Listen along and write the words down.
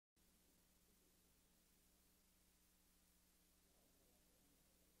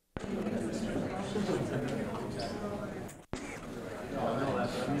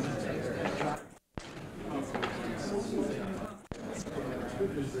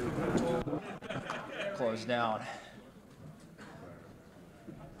Close down.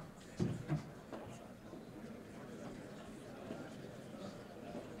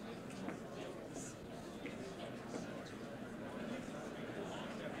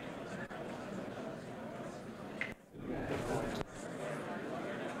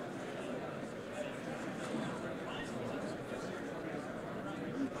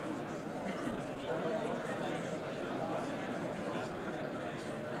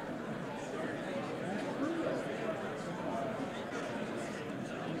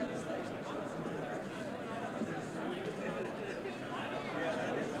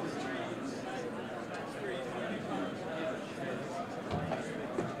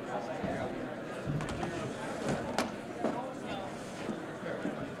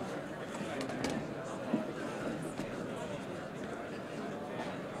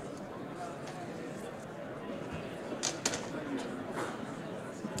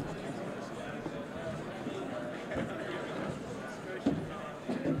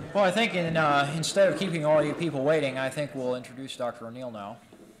 Well, I think instead of keeping all you people waiting, I think we'll introduce Dr. O'Neill now.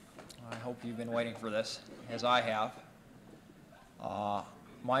 I hope you've been waiting for this, as I have.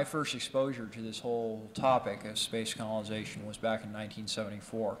 My first exposure to this whole topic of space colonization was back in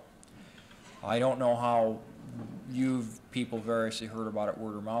 1974. I don't know how you people variously heard about it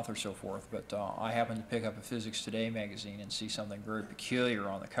word of mouth or so forth, but I happened to pick up a Physics Today magazine and see something very peculiar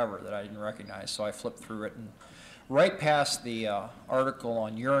on the cover that I didn't recognize, so I flipped through it, and right past the article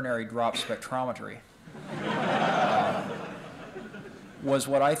on urinary drop spectrometry was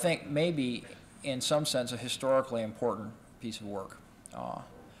what I think may be, in some sense, a historically important piece of work.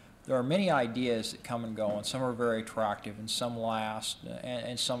 There are many ideas that come and go, and some are very attractive, and some last,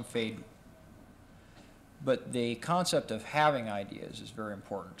 and some fade. But the concept of having ideas is very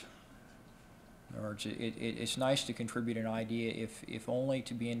important. In other words, it's nice to contribute an idea if only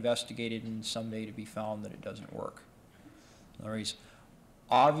to be investigated and someday to be found that it doesn't work. In other words,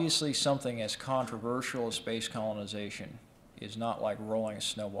 obviously something as controversial as space colonization is not like rolling a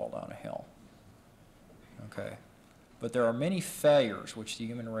snowball down a hill. Okay? But there are many failures which the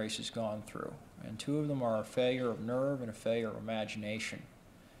human race has gone through, and two of them are a failure of nerve and a failure of imagination.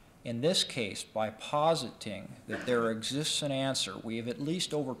 In this case, by positing that there exists an answer, we have at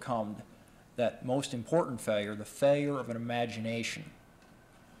least overcome that most important failure, the failure of an imagination.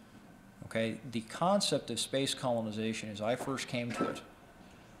 Okay, the concept of space colonization, as I first came to it,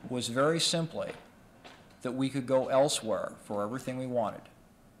 was very simply that we could go elsewhere for everything we wanted.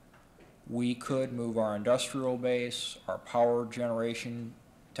 We could move our industrial base, our power generation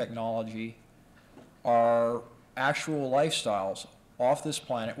technology, our actual lifestyles off this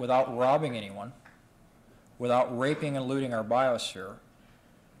planet without robbing anyone, without raping and looting our biosphere,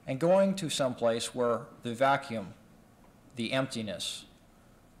 and going to some place where the vacuum, the emptiness,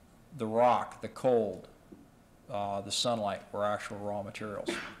 the rock, the cold, the sunlight were actual raw materials.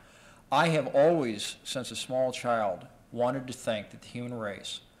 I have always, since a small child, wanted to think that the human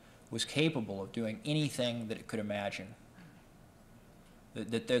race was capable of doing anything that it could imagine.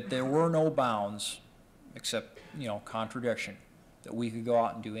 That there were no bounds, except, contradiction, that we could go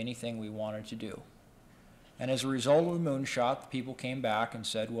out and do anything we wanted to do. And as a result of the moonshot, the people came back and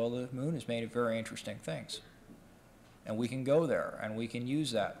said, well, the moon is made of very interesting things. And we can go there, and we can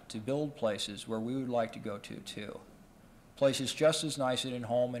use that to build places where we would like to go to, too. Places just as nice at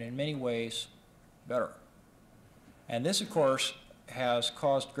home, and in many ways, better. And this, of course, has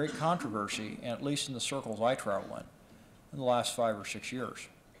caused great controversy, at least in the circles I travel in the last 5 or 6 years.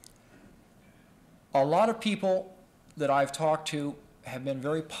 A lot of people that I've talked to have been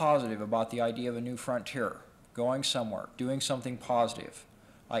very positive about the idea of a new frontier, going somewhere, doing something positive,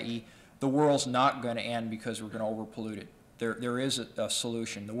 i.e., the world's not going to end because we're going to overpollute it. There is a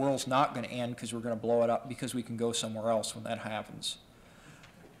solution. The world's not going to end because we're going to blow it up because we can go somewhere else when that happens.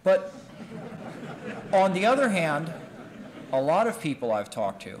 But on the other hand, a lot of people I've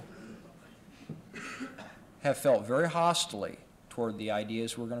talked to have felt very hostily toward the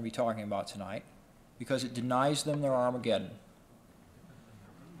ideas we're going to be talking about tonight because it denies them their Armageddon.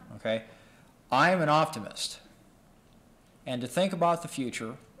 Okay? I am an optimist. And to think about the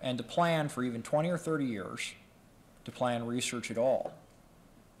future and to plan for even 20 or 30 years, to plan research at all,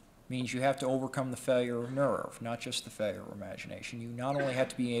 means you have to overcome the failure of nerve, not just the failure of imagination. You not only have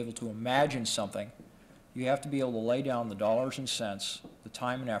to be able to imagine something, you have to be able to lay down the dollars and cents, the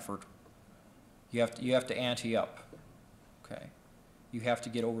time and effort. You have to ante up. Okay? You have to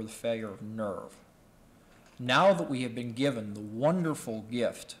get over the failure of nerve. Now that we have been given the wonderful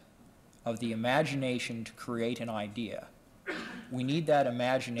gift of the imagination to create an idea, we need that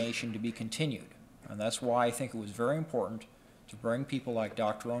imagination to be continued. And that's why I think it was very important to bring people like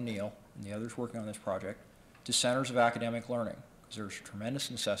Dr. O'Neill and the others working on this project to centers of academic learning, because there's a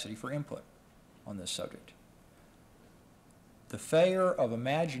tremendous necessity for input on this subject. The failure of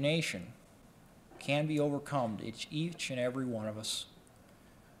imagination can be overcome. It's each and every one of us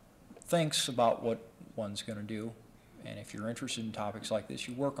thinks about what one's going to do, and if you're interested in topics like this,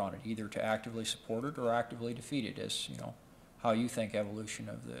 you work on it, either to actively support it or actively defeat it, as you know, how you think evolution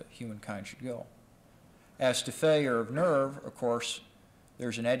of the humankind should go. As to failure of nerve, of course,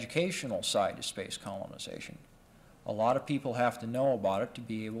 there's an educational side to space colonization. A lot of people have to know about it to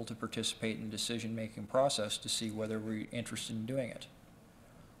be able to participate in the decision-making process to see whether we're interested in doing it.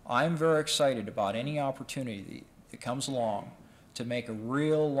 I'm very excited about any opportunity that comes along to make a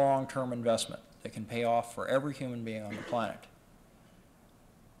real long-term investment that can pay off for every human being on the planet.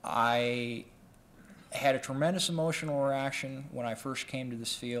 I had a tremendous emotional reaction when I first came to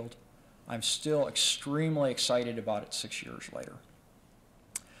this field. I'm still extremely excited about it 6 years later.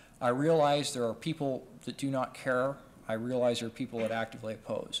 I realize there are people that do not care. I realize there are people that actively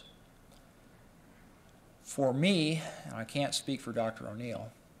oppose. For me, and I can't speak for Dr. O'Neill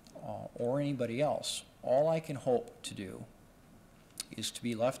or anybody else, all I can hope to do is to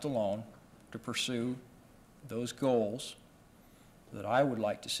be left alone to pursue those goals that I would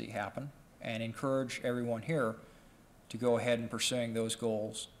like to see happen, and encourage everyone here to go ahead and pursuing those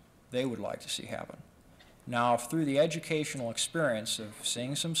goals they would like to see happen. Now, if through the educational experience of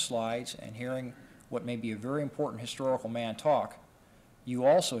seeing some slides and hearing what may be a very important historical man talk, you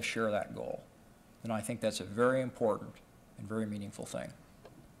also share that goal, then I think that's a very important and very meaningful thing.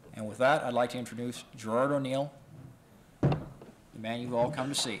 And with that, I'd like to introduce Gerard O'Neill, the man you've all come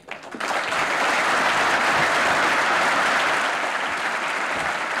to see.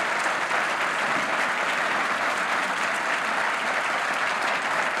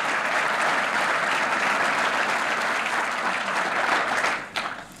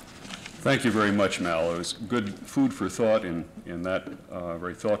 Thank you very much, Mal. It was good food for thought in that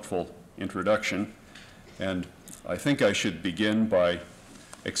very thoughtful introduction. And I think I should begin by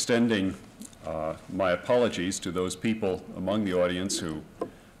extending my apologies to those people among the audience who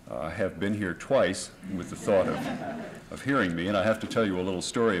have been here twice with the thought of hearing me. And I have to tell you a little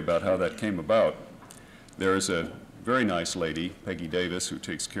story about how that came about. There's a very nice lady, Peggy Davis, who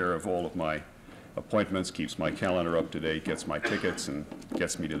takes care of all of my appointments, keeps my calendar up to date, gets my tickets, and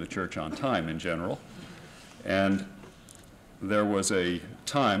gets me to the church on time in general. And there was a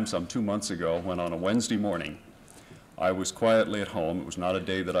time, some 2 months ago, when on a Wednesday morning, I was quietly at home. It was not a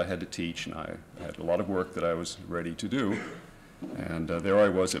day that I had to teach, and I had a lot of work that I was ready to do. And there I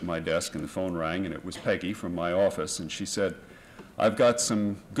was at my desk, and the phone rang, and it was Peggy from my office, and she said, "I've got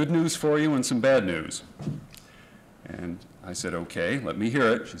some good news for you and some bad news." And I said, "Okay, let me hear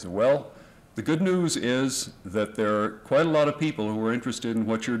it." She said, "Well, the good news is that there are quite a lot of people who are interested in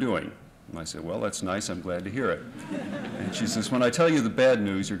what you're doing." And I said, "Well, that's nice. I'm glad to hear it." And she says, "When I tell you the bad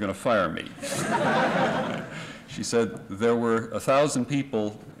news, you're going to fire me." She said, "There were 1,000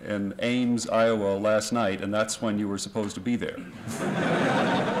 people in Ames, Iowa last night, and that's when you were supposed to be there."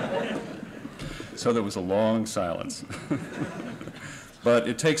 So there was a long silence. But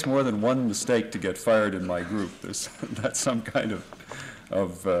it takes more than one mistake to get fired in my group. That's some kind of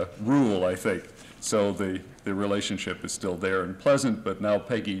rule, I think. So the relationship is still there and pleasant, but now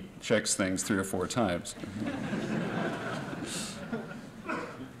Peggy checks things 3 or 4 times.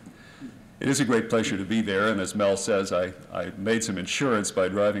 It is a great pleasure to be there, and as Mel says, I made some insurance by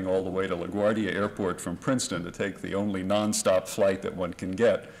driving all the way to LaGuardia Airport from Princeton to take the only nonstop flight that one can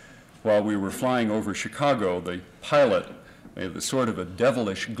get. While we were flying over Chicago, the pilot, the sort of a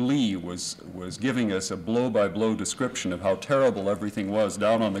devilish glee, was giving us a blow-by-blow description of how terrible everything was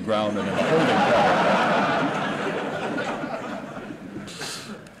down on the ground and in the holding pattern.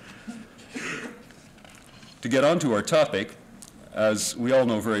 To get on to our topic, as we all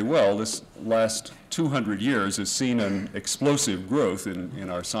know very well, this last 200 years has seen an explosive growth in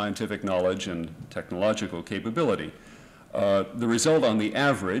our scientific knowledge and technological capability. The result on the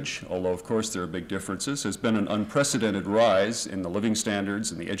average, although of course there are big differences, has been an unprecedented rise in the living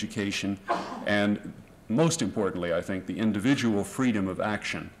standards and the education, and most importantly, I think, the individual freedom of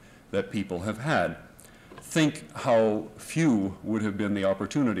action that people have had. Think how few would have been the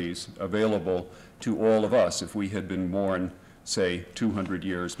opportunities available to all of us if we had been born, say, 200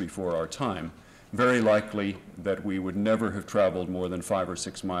 years before our time. Very likely that we would never have traveled more than 5 or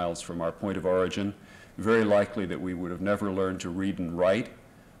 6 miles from our point of origin. Very likely that we would have never learned to read and write.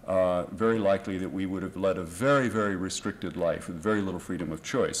 Very likely that we would have led a very, very restricted life with very little freedom of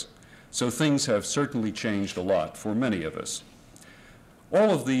choice. So things have certainly changed a lot for many of us. All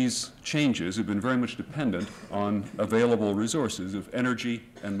of these changes have been very much dependent on available resources of energy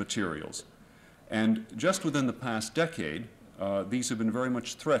and materials. And just within the past decade, these have been very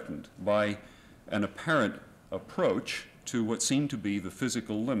much threatened by an apparent approach to what seem to be the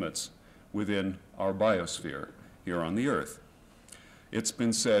physical limits within our biosphere here on the Earth. It's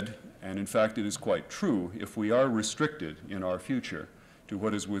been said, and in fact it is quite true, if we are restricted in our future to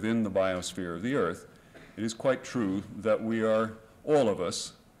what is within the biosphere of the Earth, it is quite true that we are, all of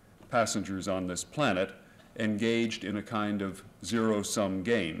us, passengers on this planet, engaged in a kind of zero-sum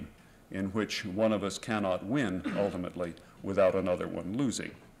game in which one of us cannot win, ultimately, without another one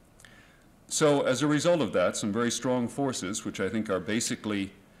losing. So as a result of that, some very strong forces, which I think are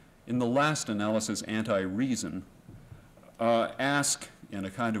basically, in the last analysis, anti-reason, ask in a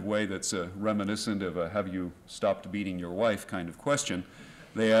kind of way that's reminiscent of a have you stopped beating your wife kind of question.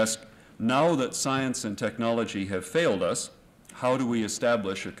 They ask, now that science and technology have failed us, how do we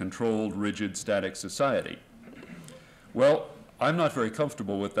establish a controlled, rigid, static society? Well, I'm not very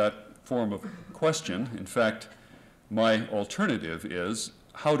comfortable with that form of question. In fact, my alternative is,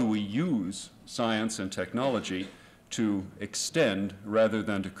 how do we use science and technology to extend rather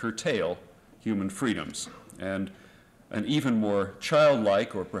than to curtail human freedoms? And an even more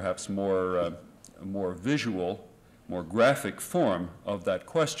childlike, or perhaps more visual, more graphic form of that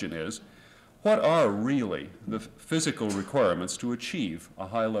question is, what are really the physical requirements to achieve a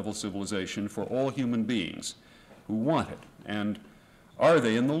high-level civilization for all human beings who want it? And are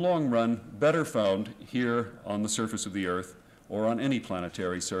they, in the long run, better found here on the surface of the Earth or on any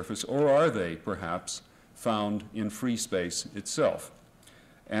planetary surface, or are they, perhaps, found in free space itself?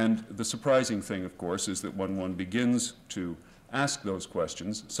 And the surprising thing, of course, is that when one begins to ask those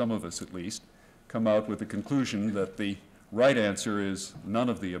questions, some of us at least, come out with the conclusion that the right answer is none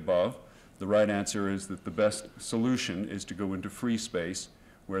of the above. The right answer is that the best solution is to go into free space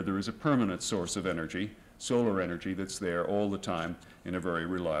where there is a permanent source of energy, solar energy, that's there all the time in a very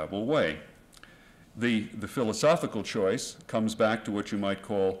reliable way. The philosophical choice comes back to what you might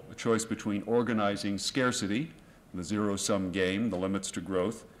call a choice between organizing scarcity, the zero-sum game, the limits to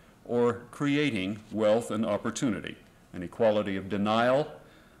growth, or creating wealth and opportunity, an equality of denial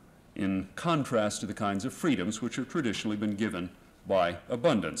in contrast to the kinds of freedoms which have traditionally been given by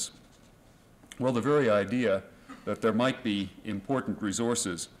abundance. Well, the very idea that there might be important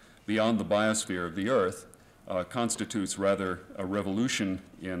resources beyond the biosphere of the Earth constitutes rather a revolution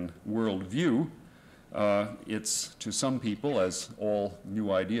in worldview. It's, to some people, as all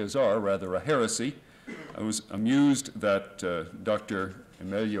new ideas are, rather a heresy. I was amused that Dr.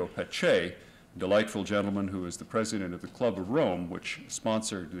 Emilio Pache, delightful gentleman who is the president of the Club of Rome, which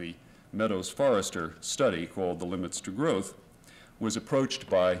sponsored the Meadows Forrester study called The Limits to Growth, was approached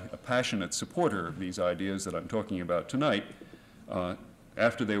by a passionate supporter of these ideas that I'm talking about tonight.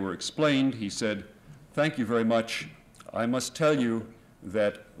 After they were explained, he said, "Thank you very much. I must tell you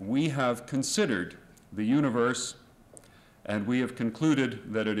that we have considered the universe and we have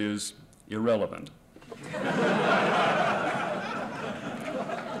concluded that it is irrelevant."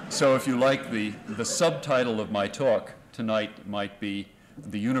 So if you like, the subtitle of my talk tonight might be,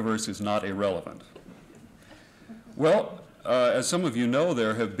 "The Universe is Not Irrelevant." Well, as some of you know,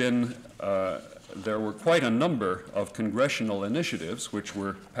 there were quite a number of congressional initiatives which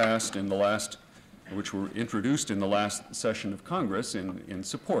were passed in the last, which were introduced in the last session of Congress in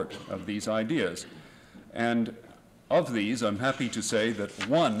support of these ideas. And of these, I'm happy to say that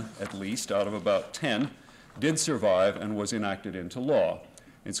one, at least, out of about 10, did survive and was enacted into law.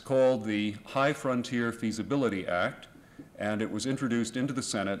 It's called the High Frontier Feasibility Act, and it was introduced into the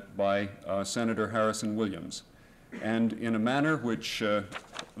Senate by Senator Harrison Williams. And in a manner which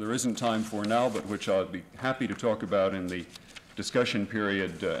there isn't time for now, but which I'll be happy to talk about in the discussion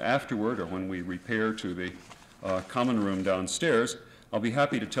period afterward, or when we repair to the common room downstairs, I'll be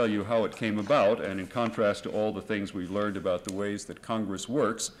happy to tell you how it came about, and in contrast to all the things we've learned about the ways that Congress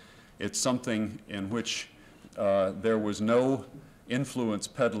works, it's something in which there was no influence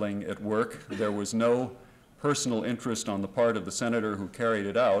peddling at work, there was no personal interest on the part of the senator who carried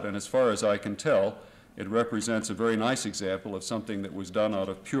it out, and as far as I can tell, it represents a very nice example of something that was done out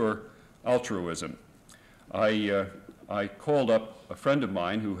of pure altruism. I called up a friend of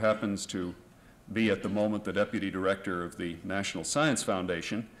mine who happens to be at the moment the deputy director of the National Science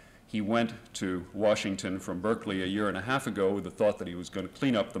Foundation. He went to Washington from Berkeley a year and a half ago with the thought that he was going to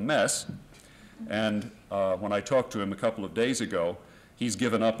clean up the mess. And when I talked to him a couple of days ago, he's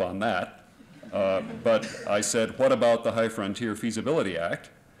given up on that. But I said, what about the High Frontier Feasibility Act?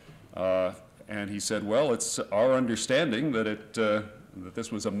 And he said, well, it's our understanding that that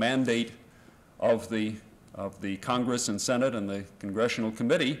this was a mandate of the of the Congress and Senate and the Congressional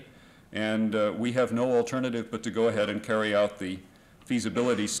Committee, and we have no alternative but to go ahead and carry out the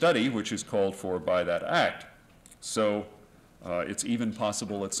feasibility study, which is called for by that act. So it's even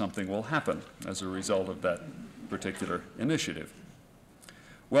possible that something will happen as a result of that particular initiative.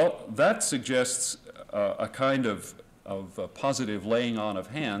 Well, that suggests a kind of positive laying on of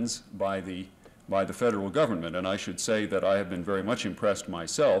hands by the federal government, and I should say that I have been very much impressed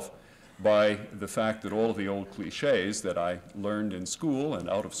myself by the fact that all of the old cliches that I learned in school and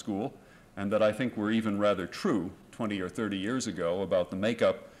out of school, and that I think were even rather true 20 or 30 years ago about the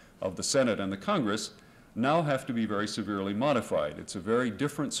makeup of the Senate and the Congress, now have to be very severely modified. It's a very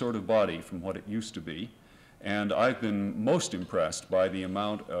different sort of body from what it used to be, and I've been most impressed by the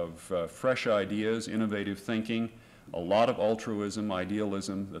amount of fresh ideas, innovative thinking, a lot of altruism,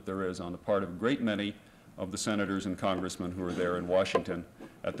 idealism that there is on the part of a great many of the senators and congressmen who are there in Washington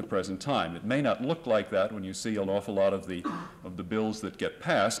at the present time. It may not look like that when you see an awful lot of the bills that get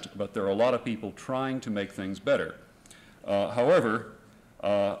passed, but there are a lot of people trying to make things better. However,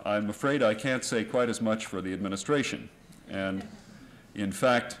 I'm afraid I can't say quite as much for the administration. And in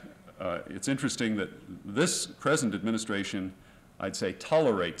fact, it's interesting that this present administration, I'd say,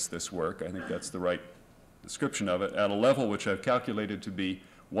 tolerates this work. I think that's the right description of it, at a level which I've calculated to be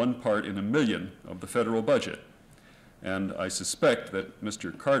 1 part in a million of the federal budget. And I suspect that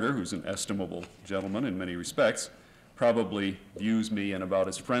Mr. Carter, who's an estimable gentleman in many respects, probably views me in about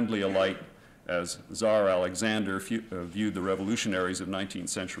as friendly a light as Tsar Alexander viewed the revolutionaries of 19th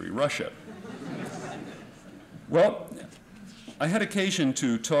century Russia. Well, I had occasion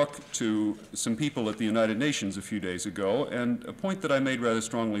to talk to some people at the United Nations a few days ago, and a point that I made rather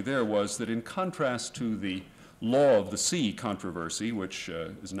strongly there was that in contrast to the law of the sea controversy, which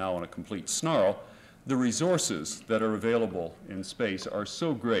is now in a complete snarl, the resources that are available in space are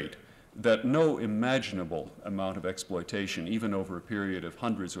so great that no imaginable amount of exploitation, even over a period of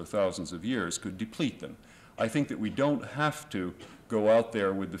hundreds or thousands of years, could deplete them. I think that we don't have to go out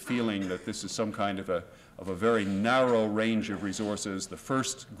there with the feeling that this is some kind of a very narrow range of resources. The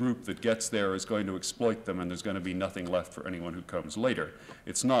first group that gets there is going to exploit them, and there's going to be nothing left for anyone who comes later.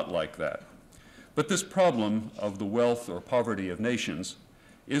 It's not like that. But this problem of the wealth or poverty of nations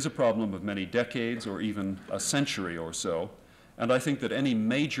is a problem of many decades or even a century or so, and I think that any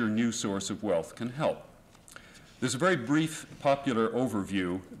major new source of wealth can help. There's a very brief popular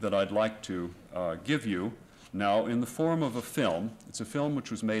overview that I'd like to give you now in the form of a film. It's a film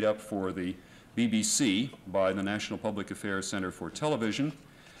which was made up for the BBC by the National Public Affairs Center for Television,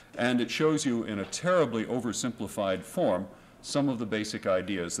 and it shows you in a terribly oversimplified form some of the basic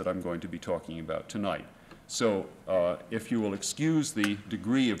ideas that I'm going to be talking about tonight. So if you will excuse the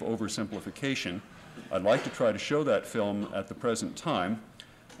degree of oversimplification, I'd like to try to show that film at the present time,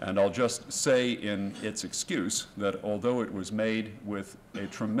 and I'll just say in its excuse that although it was made with a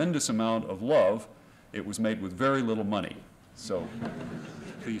tremendous amount of love, it was made with very little money. So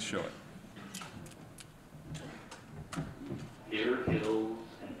please show it. Here hills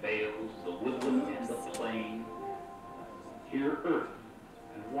and vales, the woodland and the plain. Here earth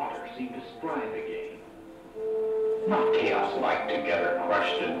and water seem to strive again. Not chaos-like together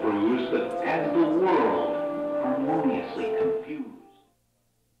crushed and bruised, but as the world harmoniously confused.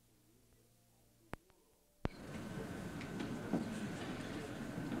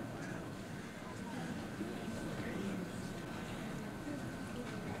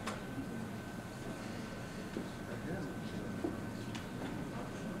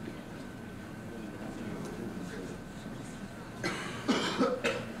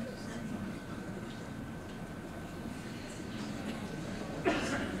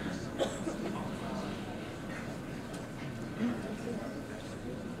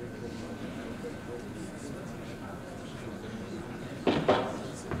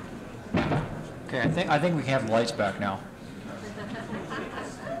 Okay, I think we can have the lights back now.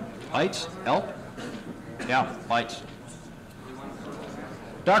 Lights? Help? Yeah, lights.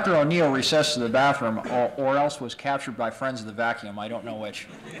 Dr. O'Neill recessed to the bathroom, or else was captured by friends of the vacuum. I don't know which.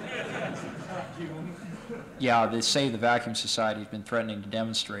 Yeah, they say the Vacuum Society has been threatening to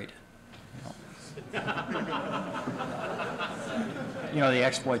demonstrate. You know, the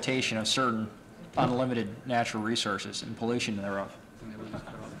exploitation of certain unlimited natural resources and pollution thereof.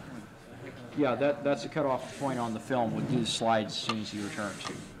 Yeah, that's a cutoff point on the film. We'll do the slides as soon as you return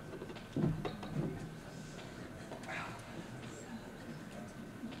to.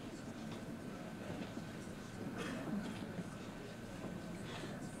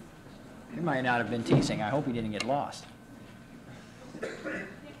 He might not have been teasing. I hope he didn't get lost.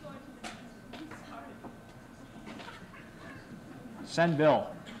 Send Bill.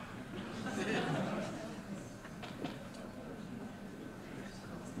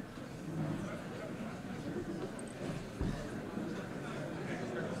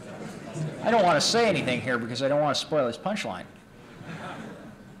 I don't want to say anything here because I don't want to spoil his punchline.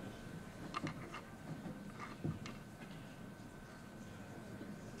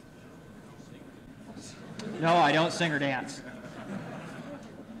 No, I don't sing or dance.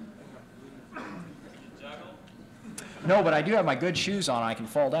 No, but I do have my good shoes on. I can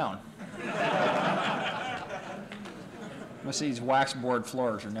fall down. Most of these wax board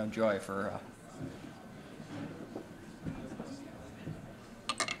floors are no joy for.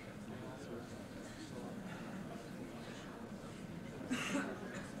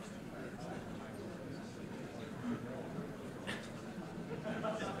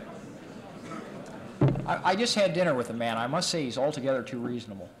 I just had dinner with a man. I must say he's altogether too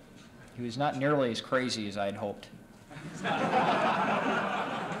reasonable. He was not nearly as crazy as I had hoped.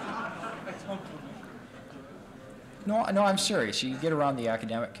 No, I'm serious. You get around the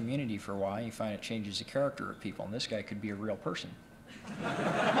academic community for a while, you find it changes the character of people, and this guy could be a real person.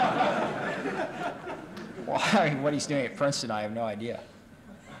 Well, I mean, what he's doing at Princeton, I have no idea.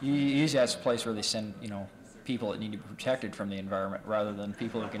 Usually that's a place where they send, you know, people that need to be protected from the environment rather than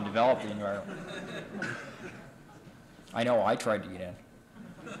people who can develop the environment. I know, I tried to get in.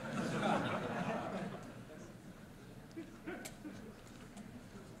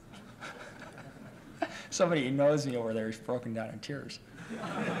 Somebody who knows me over there is broken down in tears.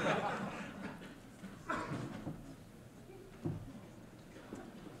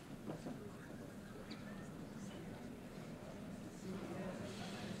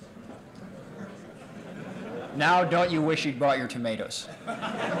 Now, don't you wish you'd brought your tomatoes?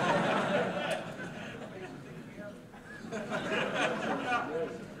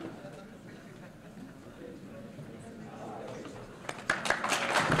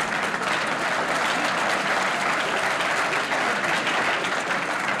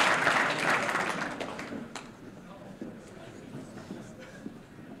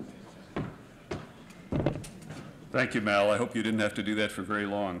 Thank you, Mal. I hope you didn't have to do that for very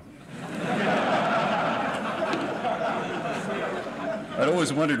long. I'd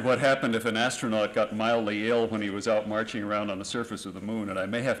always wondered what happened if an astronaut got mildly ill when he was out marching around on the surface of the moon, and I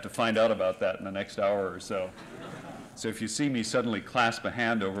may have to find out about that in the next hour or so. So if you see me suddenly clasp a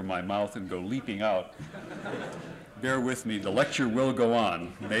hand over my mouth and go leaping out, bear with me. The lecture will go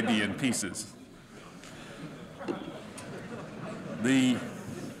on, maybe in pieces.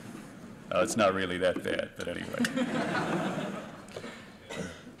 It's not really that bad, but anyway.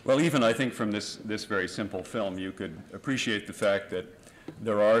 Well, even I think from this very simple film, you could appreciate the fact that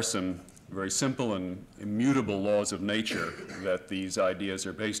there are some very simple and immutable laws of nature that these ideas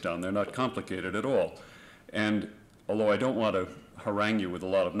are based on. They're not complicated at all. And although I don't want to harangue you with a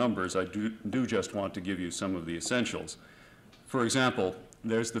lot of numbers, I do just want to give you some of the essentials. For example,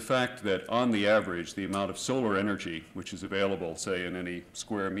 there's the fact that on the average, the amount of solar energy which is available, say, in any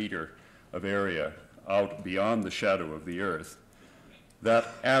square meter of area out beyond the shadow of the Earth, that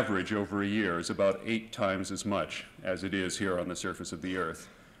average over a year is about 8 times as much as it is here on the surface of the Earth,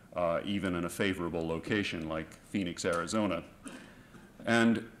 even in a favorable location like Phoenix, Arizona.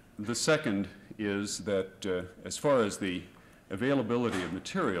 And the second is that as far as the availability of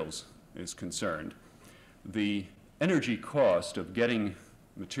materials is concerned, the energy cost of getting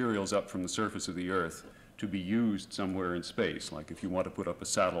materials up from the surface of the Earth to be used somewhere in space, like if you want to put up a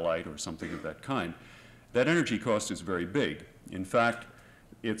satellite or something of that kind, that energy cost is very big. In fact,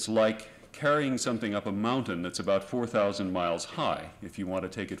 it's like carrying something up a mountain that's about 4,000 miles high if you want to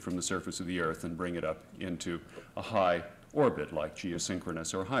take it from the surface of the Earth and bring it up into a high orbit like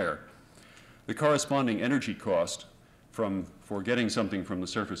geosynchronous or higher. The corresponding energy cost for getting something from the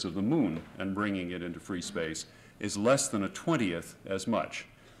surface of the moon and bringing it into free space is less than 1/20th as much.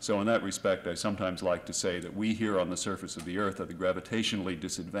 So in that respect, I sometimes like to say that we here on the surface of the Earth are the gravitationally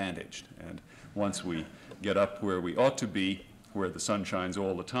disadvantaged. And once we get up where we ought to be, where the sun shines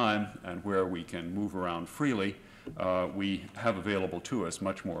all the time and where we can move around freely, we have available to us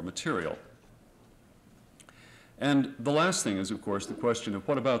much more material. And the last thing is, of course, the question of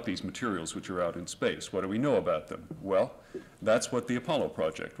what about these materials which are out in space? What do we know about them? Well, that's what the Apollo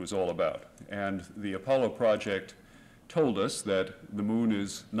project was all about. And the Apollo project told us that the moon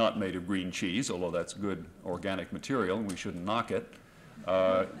is not made of green cheese, although that's good organic material and we shouldn't knock it.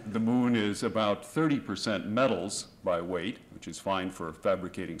 The moon is about 30% metals by weight, which is fine for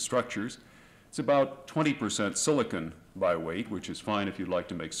fabricating structures. It's about 20% silicon by weight, which is fine if you'd like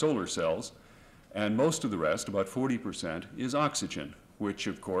to make solar cells. And most of the rest, about 40%, is oxygen, which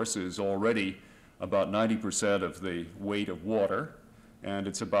of course is already about 90% of the weight of water. And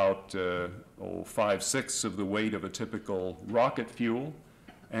it's about 5/6 of the weight of a typical rocket fuel.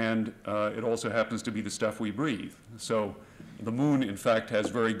 And it also happens to be the stuff we breathe. So the moon, in fact, has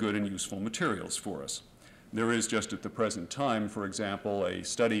very good and useful materials for us. There is just at the present time, for example, a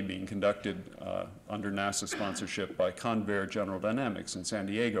study being conducted under NASA sponsorship by Convair General Dynamics in San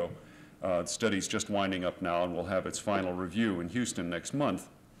Diego. The study's just winding up now and will have its final review in Houston next month.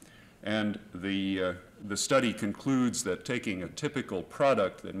 And the study concludes that taking a typical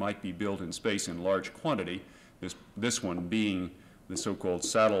product that might be built in space in large quantity, this one being the so-called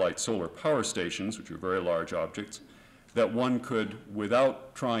satellite solar power stations, which are very large objects, that one could,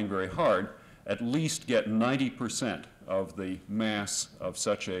 without trying very hard, at least get 90% of the mass of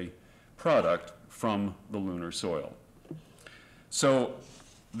such a product from the lunar soil. So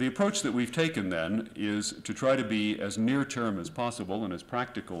the approach that we've taken then is to try to be as near-term as possible and as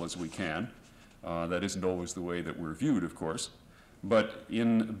practical as we can. That isn't always the way that we're viewed, of course. But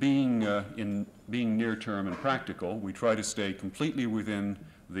in being near-term and practical, we try to stay completely within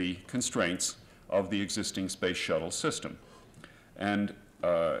the constraints of the existing space shuttle system. And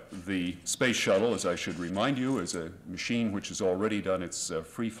the space shuttle, as I should remind you, is a machine which has already done its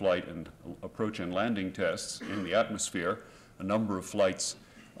free flight and approach and landing tests in the atmosphere. A number of flights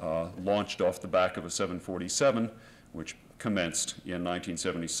launched off the back of a 747, which commenced in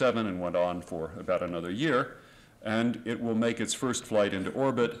 1977 and went on for about another year. And it will make its first flight into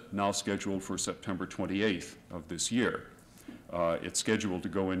orbit, now scheduled for September 28th of this year. It's scheduled to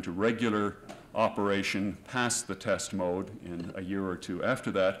go into regular operation past the test mode in a year or two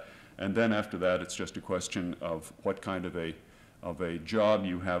after that, and then after that it's just a question of what kind of a job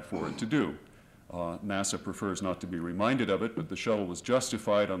you have for it to do. NASA prefers not to be reminded of it, but the shuttle was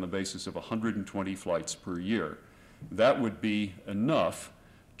justified on the basis of 120 flights per year. That would be enough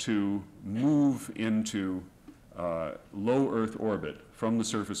to move into low Earth orbit from the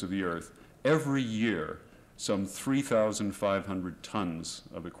surface of the Earth every year some 3,500 tons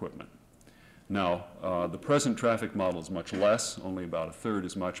of equipment. Now, the present traffic model is much less, only about a third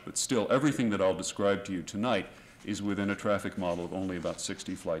as much, but still everything that I'll describe to you tonight is within a traffic model of only about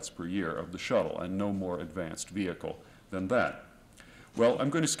 60 flights per year of the shuttle, and no more advanced vehicle than that. Well,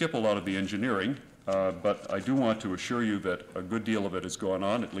 I'm going to skip a lot of the engineering, but I do want to assure you that a good deal of it has gone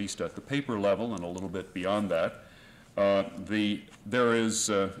on, at least at the paper level and a little bit beyond that. There is,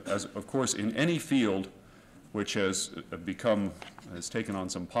 as of course, in any field which has taken on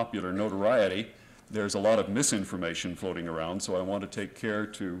some popular notoriety, there's a lot of misinformation floating around, so I want to take care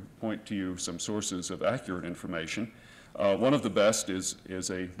to point to you some sources of accurate information. One of the best is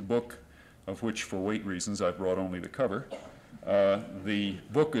a book of which, for weight reasons, I've brought only the cover. The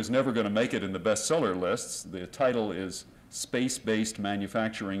book is never going to make it in the bestseller lists. The title is Space-Based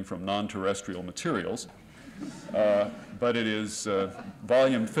Manufacturing from Non-Terrestrial Materials. But it is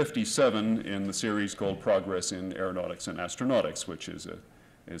volume 57 in the series called Progress in Aeronautics and Astronautics, which is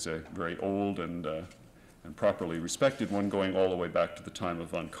a very old and properly respected one, going all the way back to the time of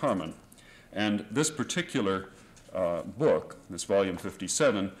von Karman. And this particular book, this volume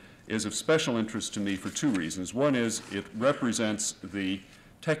 57, is of special interest to me for two reasons. One is it represents the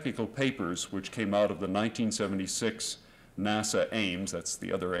technical papers which came out of the 1976 NASA Ames, that's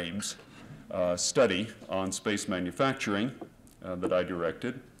the other Ames, study on space manufacturing that I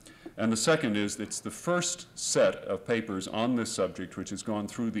directed. And the second is it's the first set of papers on this subject which has gone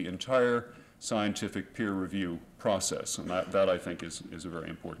through the entire scientific peer review process, and that I think is a very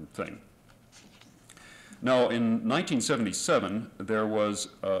important thing. Now, in 1977, there was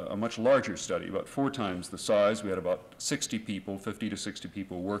a much larger study, about 4 times the size. We had about 60 people, 50 to 60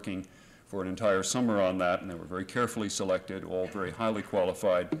 people working for an entire summer on that, and they were very carefully selected, all very highly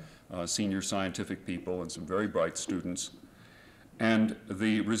qualified senior scientific people and some very bright students. And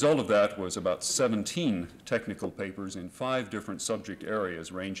the result of that was about 17 technical papers in 5 different subject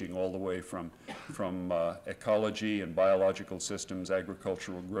areas, ranging all the way from ecology and biological systems,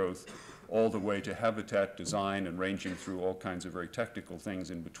 agricultural growth, all the way to habitat design, and ranging through all kinds of very technical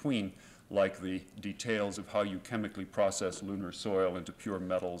things in between, like the details of how you chemically process lunar soil into pure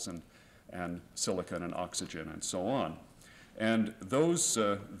metals and silicon and oxygen and so on. And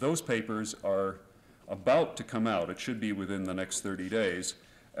those papers are about to come out, it should be within the next 30 days,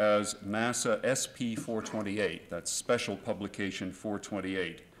 as NASA SP 428, that's Special Publication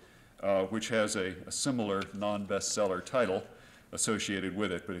 428, which has a similar non-bestseller title associated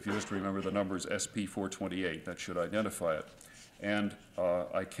with it, but if you just remember the numbers SP 428, that should identify it. And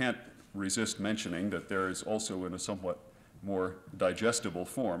I can't resist mentioning that there is also, in a somewhat more digestible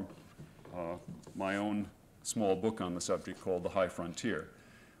form, my own small book on the subject called The High Frontier,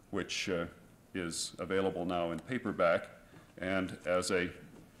 which is available now in paperback. And as a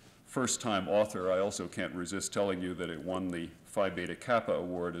first-time author, I also can't resist telling you that it won the Phi Beta Kappa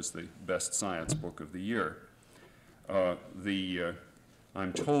Award as the best science book of the year.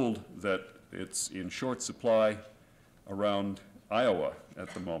 I'm told that it's in short supply around Iowa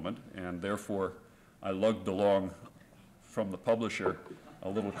at the moment, and therefore I lugged along from the publisher a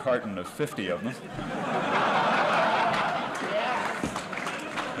little carton of 50 of them,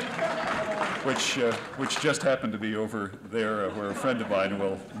 which just happened to be over there where a friend of mine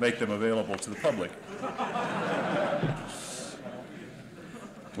will make them available to the public.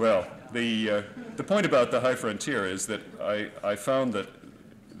 Well, the point about the high frontier is that I found that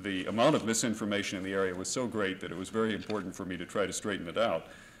the amount of misinformation in the area was so great that it was very important for me to try to straighten it out.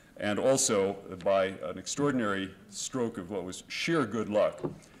 And also, by an extraordinary stroke of what was sheer good luck,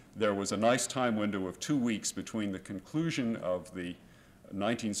 there was a nice time window of 2 weeks between the conclusion of the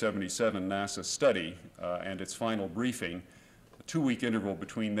 1977 NASA study and its final briefing, a 2-week interval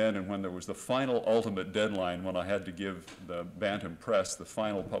between then and when there was the final ultimate deadline when I had to give the Bantam Press the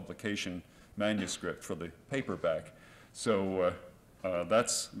final publication manuscript for the paperback. So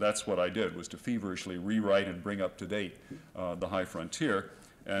that's what I did, was to feverishly rewrite and bring up to date the High Frontier.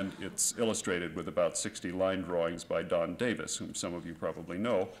 And it's illustrated with about 60 line drawings by Don Davis, whom some of you probably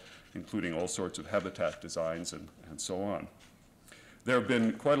know, including all sorts of habitat designs and so on. There have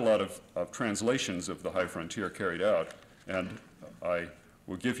been quite a lot of translations of the High Frontier carried out, and I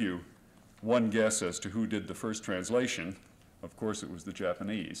will give you one guess as to who did the first translation. Of course, it was the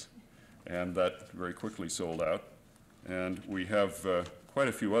Japanese, and that very quickly sold out. And we have quite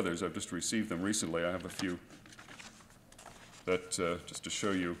a few others. I've just received them recently. I have a few that, just to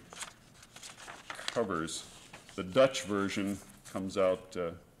show you, covers. The Dutch version comes out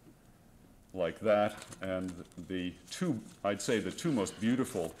like that, and I'd say the two most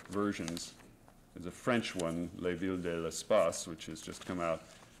beautiful versions is a French one, Les Villes de l'Espace, which has just come out,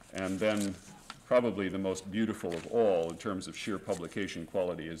 and then probably the most beautiful of all in terms of sheer publication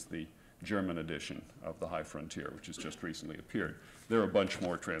quality is the German edition of the High Frontier, which has just recently appeared. There are a bunch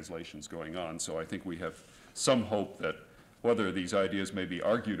more translations going on, so I think we have some hope that whether these ideas may be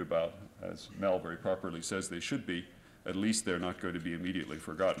argued about, as Mel very properly says they should be, at least they're not going to be immediately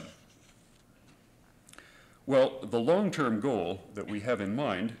forgotten. Well, the long-term goal that we have in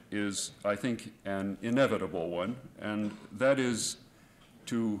mind is, I think, an inevitable one, and that is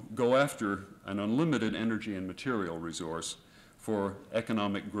to go after an unlimited energy and material resource for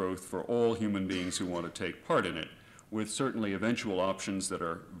economic growth for all human beings who want to take part in it, with certainly eventual options that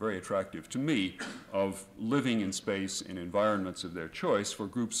are very attractive to me of living in space in environments of their choice for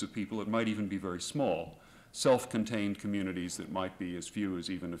groups of people that might even be very small, self-contained communities that might be as few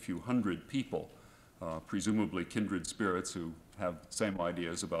as even a few hundred people, presumably kindred spirits who have the same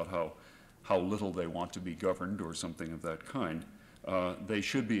ideas about how little they want to be governed or something of that kind. They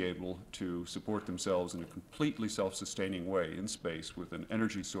should be able to support themselves in a completely self-sustaining way in space with an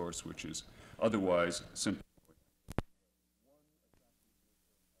energy source which is otherwise simply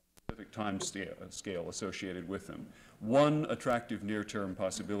specific time scale associated with them. One attractive near-term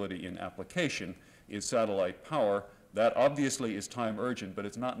possibility in application is satellite power. That obviously is time urgent, but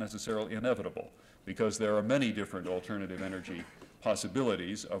it's not necessarily inevitable, because there are many different alternative energy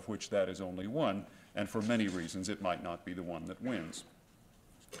possibilities, of which that is only one, and for many reasons it might not be the one that wins.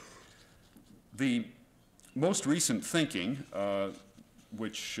 The most recent thinking,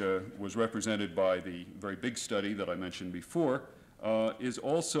 which was represented by the very big study that I mentioned before, is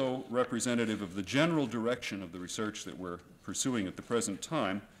also representative of the general direction of the research that we're pursuing at the present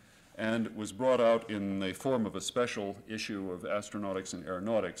time, and was brought out in the form of a special issue of Astronautics and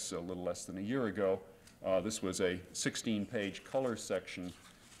Aeronautics a little less than a year ago. This was a 16-page color section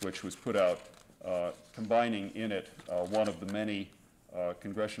which was put out combining in it one of the many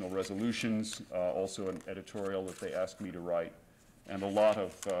congressional resolutions, also an editorial that they asked me to write, and a lot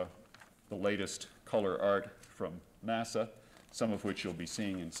of the latest color art from NASA, some of which you'll be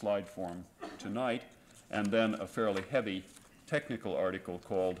seeing in slide form tonight, and then a fairly heavy technical article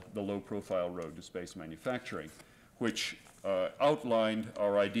called The Low Profile Road to Space Manufacturing, which outlined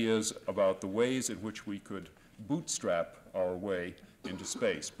our ideas about the ways in which we could bootstrap our way into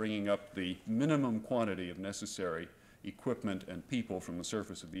space, bringing up the minimum quantity of necessary equipment and people from the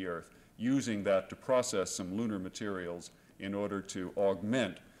surface of the Earth, using that to process some lunar materials in order to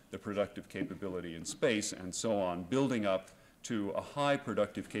augment the productive capability in space, and so on, building up to a high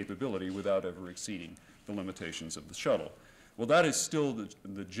productive capability without ever exceeding the limitations of the shuttle. Well, that is still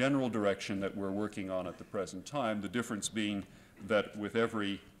the general direction that we're working on at the present time, the difference being that with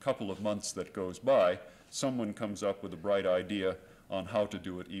every couple of months that goes by, someone comes up with a bright idea on how to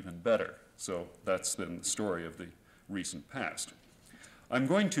do it even better. So that's been the story of the recent past. I'm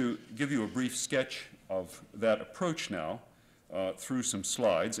going to give you a brief sketch of that approach now through some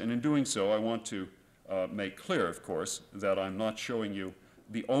slides, and in doing so, I want to make clear, of course, that I'm not showing you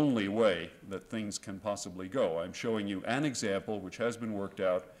the only way that things can possibly go. I'm showing you an example which has been worked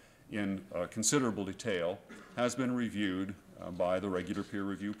out in considerable detail, has been reviewed by the regular peer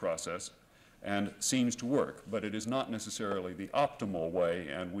review process, and seems to work. But it is not necessarily the optimal way,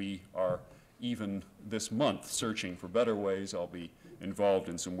 and we are even this month searching for better ways. I'll be involved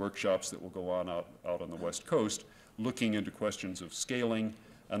in some workshops that will go on out on the West Coast, looking into questions of scaling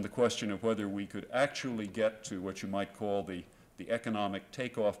and the question of whether we could actually get to what you might call the economic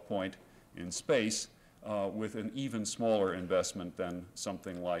takeoff point in space with an even smaller investment than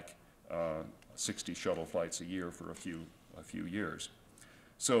something like 60 shuttle flights a year for a few years.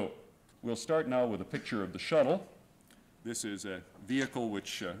 So we'll start now with a picture of the shuttle. This is a vehicle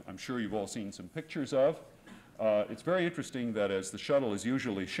which I'm sure you've all seen some pictures of. It's very interesting that as the shuttle is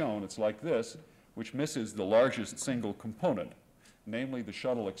usually shown, it's like this, which misses the largest single component, namely the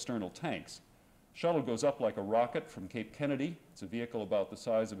shuttle external tanks. Shuttle goes up like a rocket from Cape Kennedy. It's a vehicle about the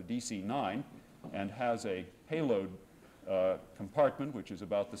size of a DC-9 and has a payload compartment which is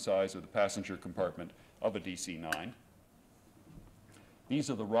about the size of the passenger compartment of a DC-9. These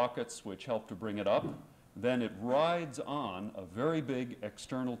are the rockets which help to bring it up. Then it rides on a very big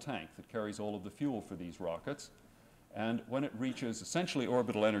external tank that carries all of the fuel for these rockets. And when it reaches essentially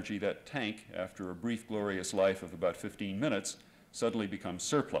orbital energy, that tank, after a brief glorious life of about 15 minutes, suddenly becomes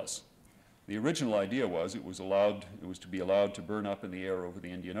surplus. The original idea was it was to be allowed to burn up in the air over the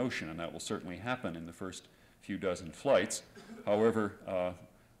Indian Ocean, and that will certainly happen in the first few dozen flights. However,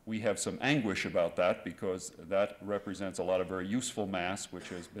 we have some anguish about that because that represents a lot of very useful mass which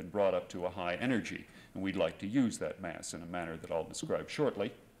has been brought up to a high energy, and we'd like to use that mass in a manner that I'll describe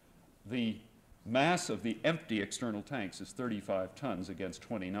shortly. The mass of the empty external tanks is 35 tons against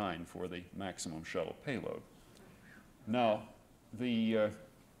 29 for the maximum shuttle payload. Now, the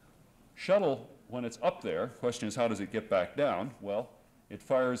shuttle, when it's up there, the question is how does it get back down? Well, it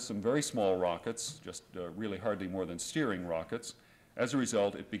fires some very small rockets, just really hardly more than steering rockets. As a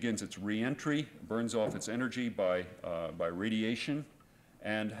result, it begins its re-entry, burns off its energy by radiation,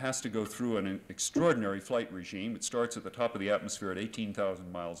 and has to go through an extraordinary flight regime. It starts at the top of the atmosphere at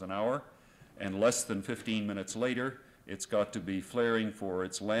 18,000 miles an hour, and less than 15 minutes later, it's got to be flaring for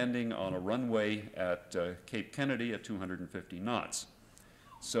its landing on a runway at Cape Kennedy at 250 knots.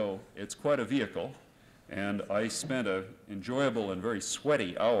 So it's quite a vehicle, and I spent an enjoyable and very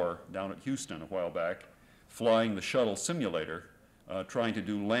sweaty hour down at Houston a while back flying the shuttle simulator, trying to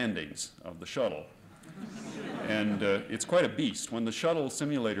do landings of the shuttle. And it's quite a beast. When the shuttle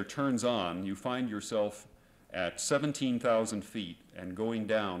simulator turns on, you find yourself at 17,000 feet and going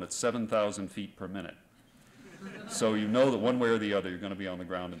down at 7,000 feet per minute. So you know that one way or the other, you're going to be on the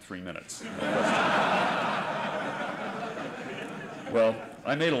ground in 3 minutes. Well,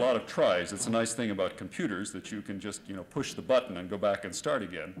 I made a lot of tries. It's a nice thing about computers that you can just, push the button and go back and start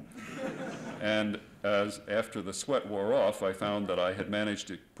again. And after the sweat wore off, I found that I had managed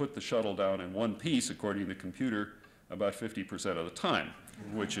to put the shuttle down in one piece, according to the computer, about 50% of the time,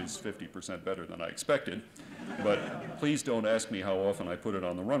 which is 50% better than I expected. But please don't ask me how often I put it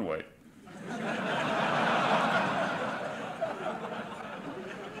on the runway.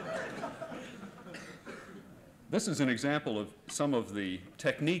 This is an example of some of the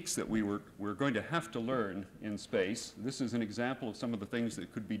techniques that we're going to have to learn in space. This is an example of some of the things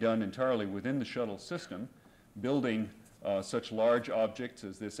that could be done entirely within the shuttle system, building such large objects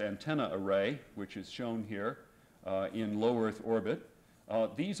as this antenna array, which is shown here in low Earth orbit.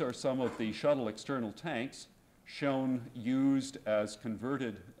 These are some of the shuttle external tanks shown used as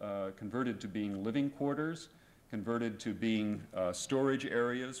converted to being living quarters, converted to being storage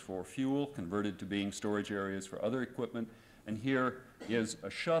areas for fuel, converted to being storage areas for other equipment. And here is a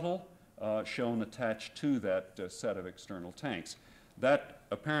shuttle shown attached to that set of external tanks. That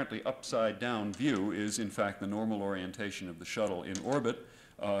apparently upside down view is in fact the normal orientation of the shuttle in orbit.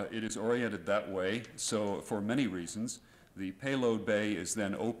 It is oriented that way, so for many reasons. The payload bay is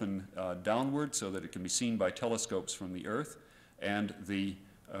then open downward so that it can be seen by telescopes from the Earth, and the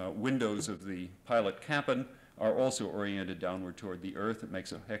windows of the pilot cabin are also oriented downward toward the Earth. It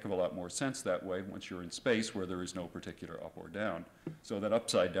makes a heck of a lot more sense that way once you're in space where there is no particular up or down. So that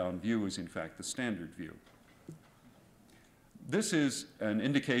upside down view is in fact the standard view. This is an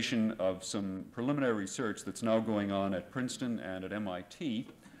indication of some preliminary research that's now going on at Princeton and at MIT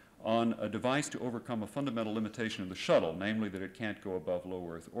on a device to overcome a fundamental limitation of the shuttle, namely that it can't go above low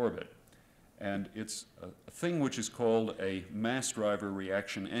Earth orbit. And it's a thing which is called a mass driver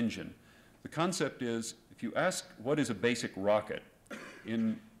reaction engine. The concept is, if you ask what is a basic rocket,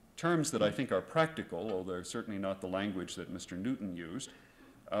 in terms that I think are practical, although they're certainly not the language that Mr. Newton used,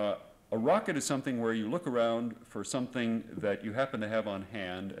 A rocket is something where you look around for something that you happen to have on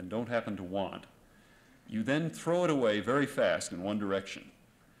hand and don't happen to want. You then throw it away very fast in one direction,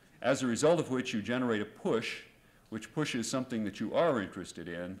 as a result of which you generate a push, which pushes something that you are interested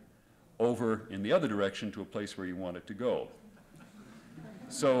in over in the other direction to a place where you want it to go.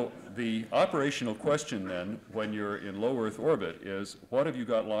 So the operational question then, when you're in low Earth orbit, is what have you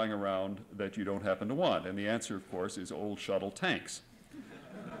got lying around that you don't happen to want? And the answer, of course, is old shuttle tanks.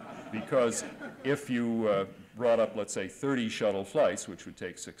 Because if you brought up, let's say, 30 shuttle flights, which would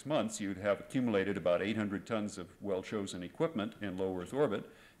take 6 months, you'd have accumulated about 800 tons of well-chosen equipment in low Earth orbit,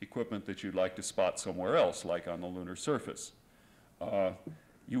 equipment that you'd like to spot somewhere else, like on the lunar surface.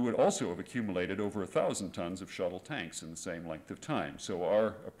 You would also have accumulated over 1,000 tons of shuttle tanks in the same length of time. So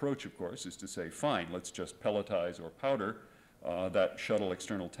our approach, of course, is to say, fine, let's just pelletize or powder that shuttle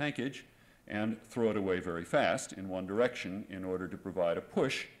external tankage and throw it away very fast in one direction in order to provide a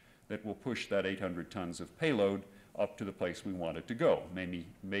push that will push that 800 tons of payload up to the place we want it to go,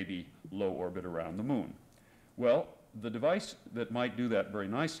 maybe low orbit around the moon. Well, the device that might do that very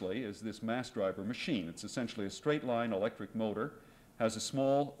nicely is this mass driver machine. It's essentially a straight line electric motor, has a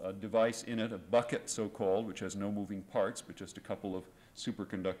small device in it, a bucket so-called, which has no moving parts, but just a couple of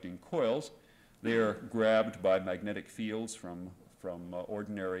superconducting coils. They are grabbed by magnetic fields from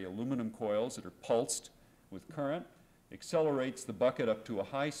ordinary aluminum coils that are pulsed with current, accelerates the bucket up to a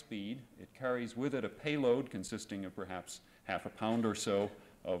high speed. It carries with it a payload consisting of perhaps half a pound or so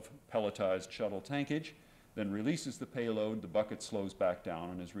of pelletized shuttle tankage, then releases the payload, the bucket slows back down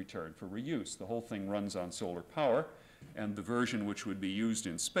and is returned for reuse. The whole thing runs on solar power, and the version which would be used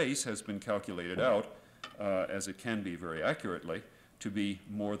in space has been calculated out, as it can be very accurately, to be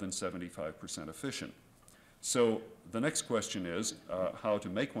more than 75% efficient. So the next question is how to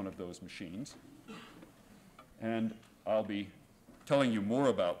make one of those machines. And I'll be telling you more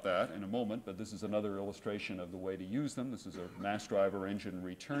about that in a moment, but this is another illustration of the way to use them. This is a mass driver engine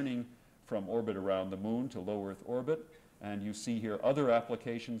returning from orbit around the moon to low Earth orbit. And you see here other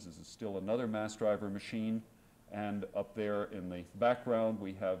applications. This is still another mass driver machine. And up there in the background,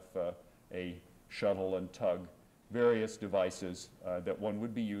 we have a shuttle and tug, various devices that one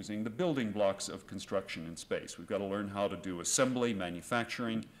would be using, the building blocks of construction in space. We've got to learn how to do assembly,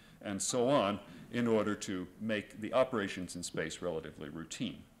 manufacturing, and so on in order to make the operations in space relatively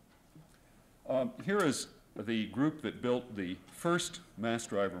routine. Here is the group that built the first mass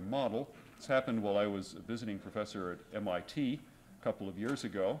driver model. This happened while I was a visiting professor at MIT a couple of years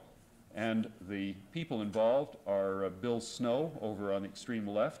ago. And the people involved are Bill Snow over on the extreme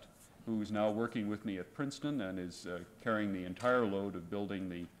left, who is now working with me at Princeton and is carrying the entire load of building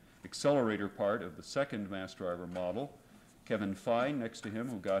the accelerator part of the second mass driver model. Kevin Fine next to him,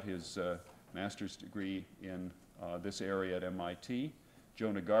 who got his master's degree in this area at MIT.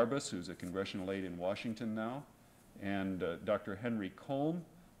 Jonah Garbus, who's a congressional aide in Washington now. And Dr. Henry Colm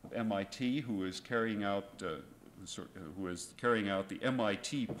of MIT, who is carrying out the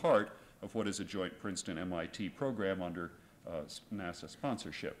MIT part of what is a joint Princeton-MIT program under NASA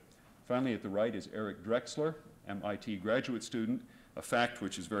sponsorship. Finally, at the right is Eric Drexler, MIT graduate student, a fact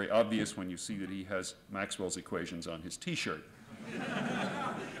which is very obvious when you see that he has Maxwell's equations on his T-shirt.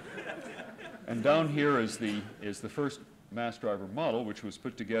 And down here is the first mass driver model, which was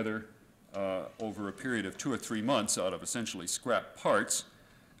put together over a period of 2 or 3 months out of essentially scrap parts,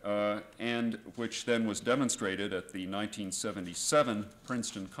 and which then was demonstrated at the 1977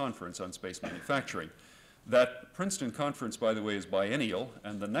 Princeton Conference on Space Manufacturing. That Princeton Conference, by the way, is biennial,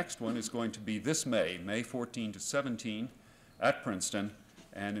 and the next one is going to be this May 14 to 17 at Princeton,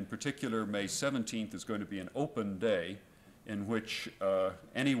 and in particular, May 17th is going to be an open day in which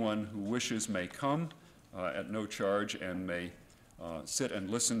anyone who wishes may come at no charge and may sit and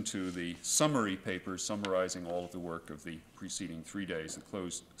listen to the summary papers summarizing all of the work of the preceding 3 days, the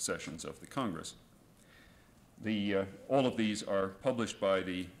closed sessions of the Congress. All of these are published by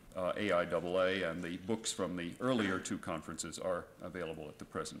the AIAA, and the books from the earlier 2 conferences are available at the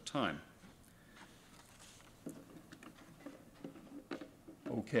present time.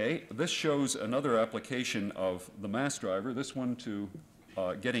 Okay, this shows another application of the mass driver, this one to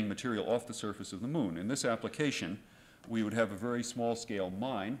getting material off the surface of the moon. In this application, we would have a very small-scale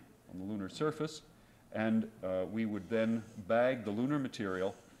mine on the lunar surface, and we would then bag the lunar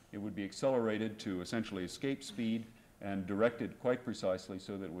material. It would be accelerated to essentially escape speed and directed quite precisely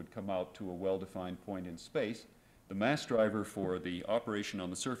so that it would come out to a well-defined point in space. The mass driver for the operation on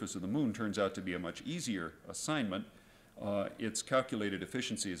the surface of the moon turns out to be a much easier assignment. Its calculated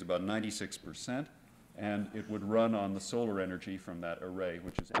efficiency is about 96%, and it would run on the solar energy from that array,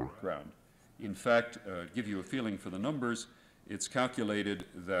 which is at ground. In fact, to give you a feeling for the numbers, it's calculated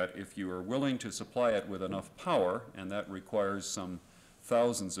that if you are willing to supply it with enough power, and that requires some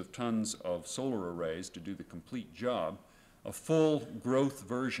thousands of tons of solar arrays to do the complete job, a full growth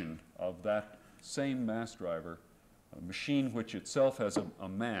version of that same mass driver, a machine which itself has a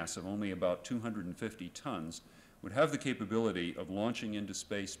mass of only about 250 tons, would have the capability of launching into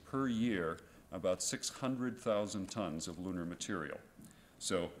space per year about 600,000 tons of lunar material.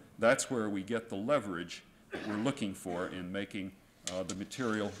 So that's where we get the leverage that we're looking for in making the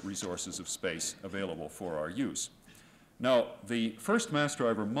material resources of space available for our use. Now, the first mass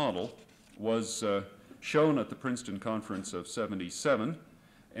driver model was shown at the Princeton Conference of '77,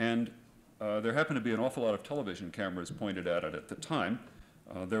 and there happened to be an awful lot of television cameras pointed at it at the time.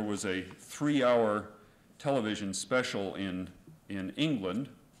 There was a 3-hour television special in England,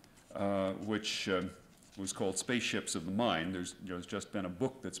 which was called Spaceships of the Mind. There's just been a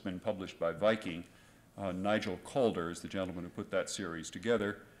book that's been published by Viking. Nigel Calder is the gentleman who put that series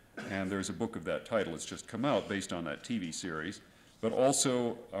together, and there's a book of that title that's just come out based on that TV series. But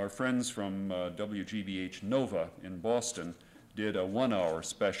also our friends from WGBH Nova in Boston did a 1-hour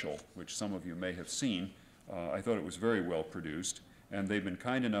special, which some of you may have seen. I thought it was very well produced, and they've been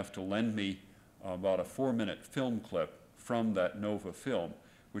kind enough to lend me about a 4-minute film clip from that Nova film,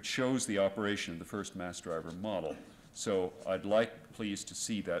 which shows the operation of the first mass driver model. So I'd like, please, to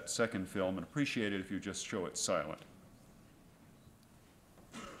see that second film and appreciate it if you just show it silent.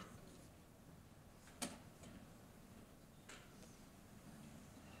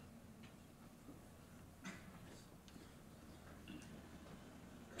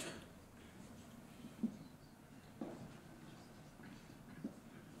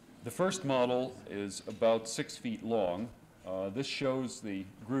 The first model is about 6 feet long. This shows the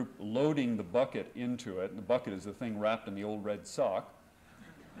group loading the bucket into it. The bucket is the thing wrapped in the old red sock.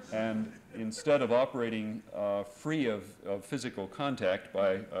 And instead of operating free of physical contact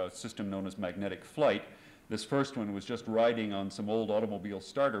by a system known as magnetic flight, this first one was just riding on some old automobile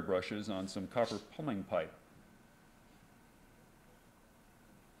starter brushes on some copper plumbing pipe.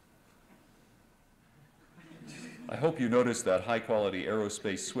 I hope you noticed that high-quality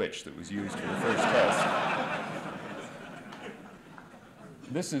aerospace switch that was used for the first test.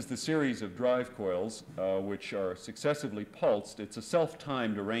 This is the series of drive coils which are successively pulsed. It's a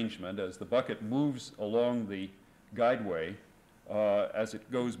self-timed arrangement. As the bucket moves along the guideway, as it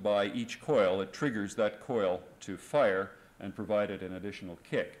goes by each coil, it triggers that coil to fire and provide it an additional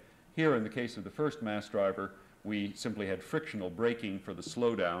kick. Here, in the case of the first mass driver, we simply had frictional braking for the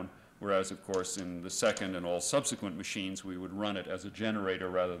slowdown, whereas, of course, in the second and all subsequent machines, we would run it as a generator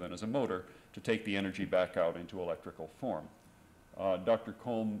rather than as a motor to take the energy back out into electrical form. Dr.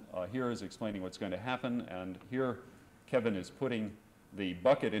 Combe here is explaining what's going to happen, and here Kevin is putting the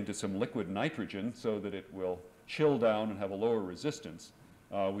bucket into some liquid nitrogen so that it will chill down and have a lower resistance.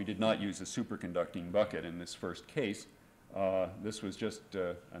 We did not use a superconducting bucket in this first case. This was just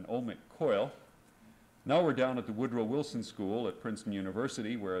an ohmic coil. Now we're down at the Woodrow Wilson School at Princeton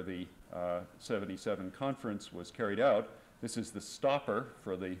University, where the '77 conference was carried out. This is the stopper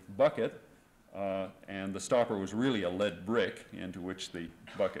for the bucket. And the stopper was really a lead brick into which the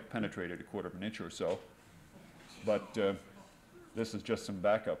bucket penetrated a 1/4 of an inch or so. But this is just some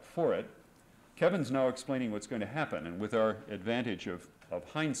backup for it. Kevin's now explaining what's going to happen, and with our advantage of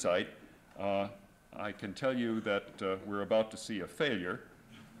hindsight, I can tell you that we're about to see a failure.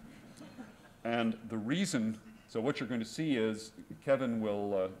 And the reason, so what you're going to see is Kevin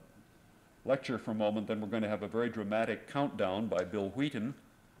will lecture for a moment, then we're going to have a very dramatic countdown by Bill Wheaton,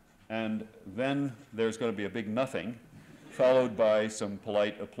 and then there's going to be a big nothing, followed by some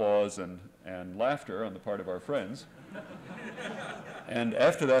polite applause and laughter on the part of our friends. And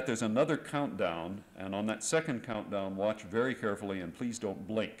after that, there's another countdown, and on that second countdown, watch very carefully and please don't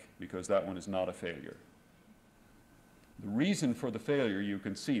blink, because that one is not a failure. The reason for the failure, you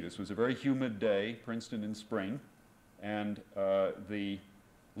can see, this was a very humid day, Princeton in spring, and the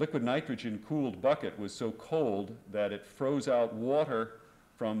liquid nitrogen cooled bucket was so cold that it froze out water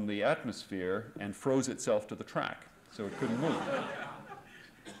from the atmosphere and froze itself to the track, so it couldn't move.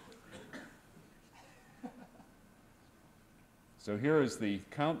 So here is the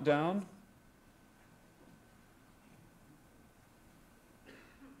countdown.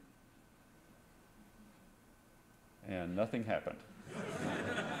 And nothing happened.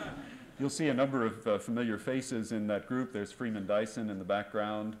 You'll see a number of familiar faces in that group. There's Freeman Dyson in the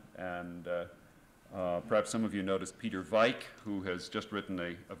background, and perhaps some of you noticed Peter Veik, who has just written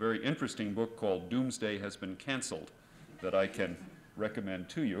a very interesting book called Doomsday Has Been Cancelled that I can recommend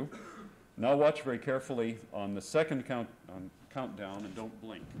to you. Now watch very carefully on the second countdown and don't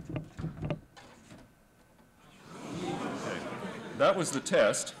blink. Okay. that was the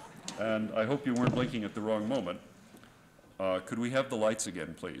test, and I hope you weren't blinking at the wrong moment. Could we have the lights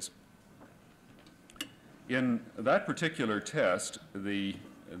again, please? In that particular test, the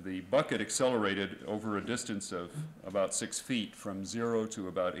bucket accelerated over a distance of about 6 feet from 0 to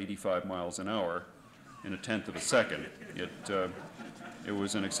about 85 miles an hour in 1/10 of a second. It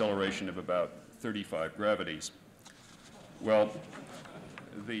was an acceleration of about 35 gravities. Well,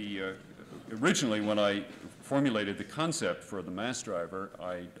 originally when I formulated the concept for the mass driver,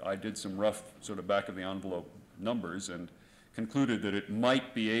 I did some rough sort of back-of-the-envelope numbers and concluded that it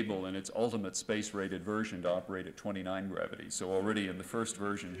might be able in its ultimate space-rated version to operate at 29 gravities. So already in the first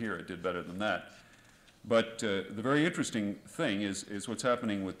version here it did better than that. But the very interesting thing is what's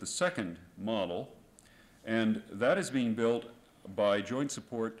happening with the second model, and that is being built by joint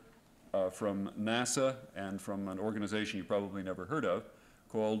support from NASA and from an organization you probably never heard of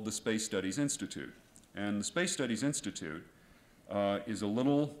called the Space Studies Institute. And the Space Studies Institute is a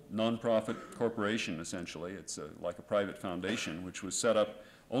little nonprofit corporation, essentially. It's like a private foundation, which was set up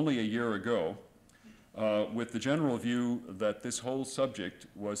only a year ago with the general view that this whole subject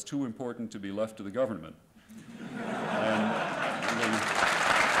was too important to be left to the government.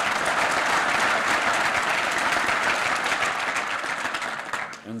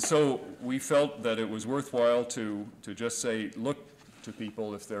 And so we felt that it was worthwhile to just say, look to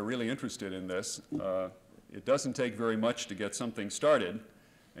people if they're really interested in this. It doesn't take very much to get something started,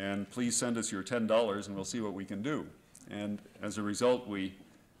 and please send us your $10 and we'll see what we can do. And as a result, we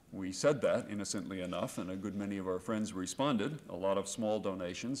said that innocently enough, and a good many of our friends responded, a lot of small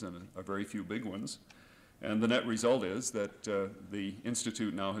donations and a very few big ones. And the net result is that the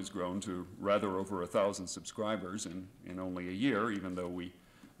Institute now has grown to rather over 1,000 subscribers in only a year, even though we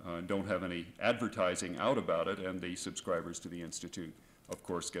don't have any advertising out about it, and the subscribers to the Institute, of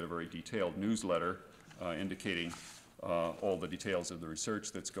course, get a very detailed newsletter indicating all the details of the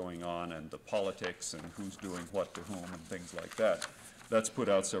research that's going on and the politics and who's doing what to whom and things like that. That's put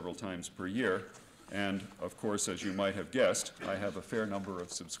out several times per year. And of course, as you might have guessed, I have a fair number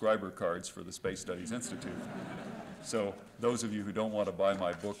of subscriber cards for the Space Studies Institute. So those of you who don't want to buy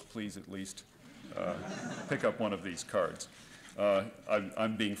my book, please at least pick up one of these cards.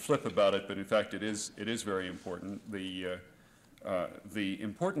 I'm being flip about it, but in fact it is very important. The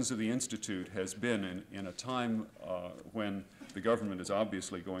importance of the Institute has been in a time when the government is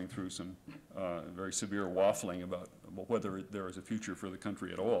obviously going through some very severe waffling about whether there is a future for the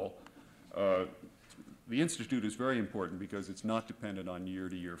country at all. The Institute is very important because it's not dependent on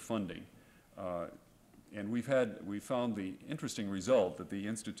year-to-year funding. And we've found the interesting result that the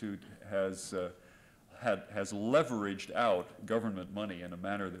Institute has leveraged out government money in a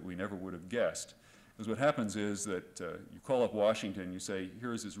manner that we never would have guessed. Because what happens is that you call up Washington, you say,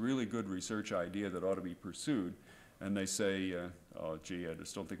 here's this really good research idea that ought to be pursued, and they say, oh, gee, I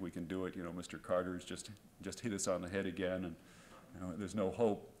just don't think we can do it. You know, Mr. Carter's just hit us on the head again, and you know, there's no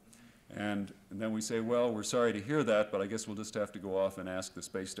hope. And then we say, well, we're sorry to hear that, but I guess we'll just have to go off and ask the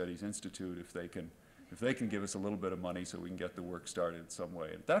Space Studies Institute if they can give us a little bit of money so we can get the work started some way.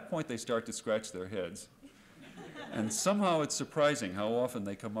 At that point, they start to scratch their heads. And somehow it's surprising how often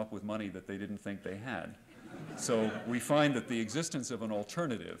they come up with money that they didn't think they had. So we find that the existence of an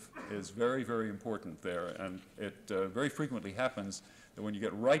alternative is very, very important there. And it very frequently happens that when you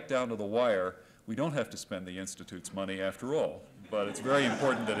get right down to the wire, we don't have to spend the Institute's money after all. But it's very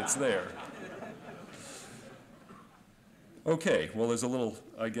important that it's there. Okay, well, there's a little,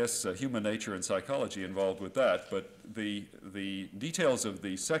 I guess, human nature and psychology involved with that, but the details of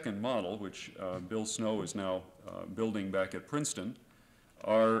the second model, which Bill Snow is now building back at Princeton,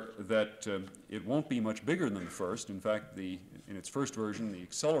 are that it won't be much bigger than the first. In fact, in its first version, the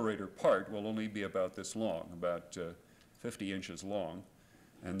accelerator part will only be about this long, about 50 inches long,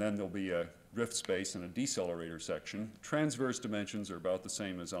 and then there'll be a drift space and a decelerator section. Transverse dimensions are about the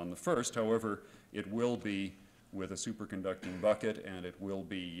same as on the first. However, it will be with a superconducting bucket, and it will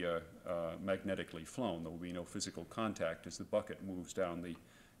be magnetically flown. There will be no physical contact as the bucket moves down the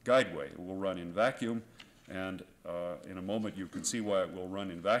guideway. It will run in vacuum, and in a moment you can see why it will run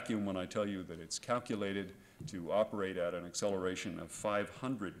in vacuum when I tell you that it's calculated to operate at an acceleration of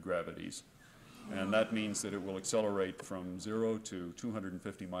 500 gravities. And that means that it will accelerate from 0 to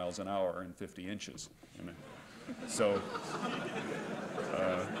 250 miles an hour in 50 inches. So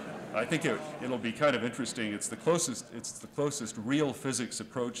I think it'll be kind of interesting. It's the closest real physics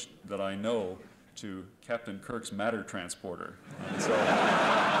approach that I know to Captain Kirk's matter transporter. And so,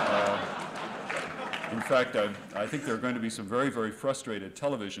 in fact, I think there are going to be some very, very frustrated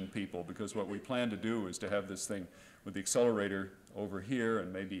television people, because what we plan to do is to have this thing with the accelerator over here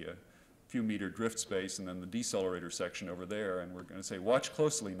and maybe a few meter drift space and then the decelerator section over there, and we're going to say, watch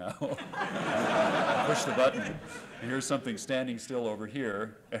closely now. Push the button, and here's something standing still over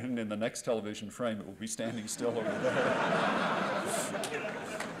here, and in the next television frame it will be standing still over there.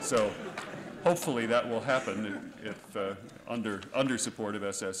 So hopefully that will happen if under support of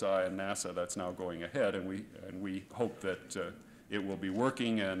SSI and NASA, that's now going ahead, and we hope that it will be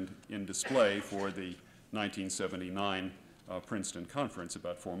working and in display for the 1979 Princeton conference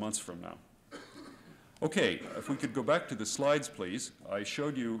about 4 months from now. Okay, if we could go back to the slides, please. I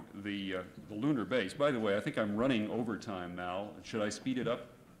showed you the lunar base. By the way, I think I'm running overtime now. Should I speed it up?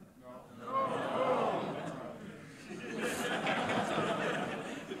 No.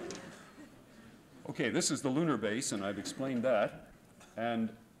 Okay, this is the lunar base, and I've explained that. And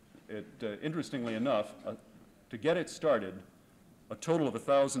interestingly enough, to get it started, a total of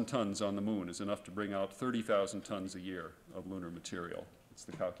 1,000 tons on the moon is enough to bring out 30,000 tons a year of lunar material. It's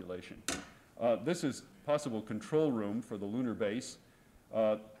the calculation. This is possible control room for the lunar base.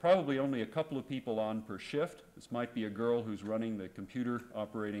 Probably only a couple of people on per shift. This might be a girl who's running the computer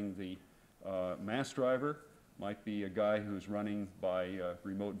operating the mass driver. Might be a guy who's running by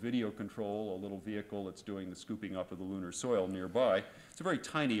remote video control, a little vehicle that's doing the scooping up of the lunar soil nearby. It's a very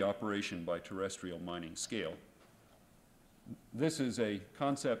tiny operation by terrestrial mining scale. This is a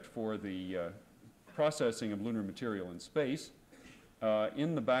concept for the processing of lunar material in space.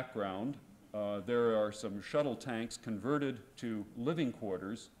 In the background, there are some shuttle tanks converted to living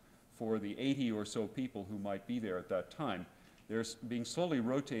quarters for the 80 or so people who might be there at that time. They're being slowly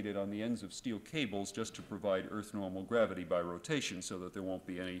rotated on the ends of steel cables just to provide Earth normal gravity by rotation so that there won't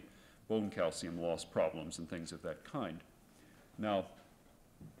be any bone calcium loss problems and things of that kind. Now,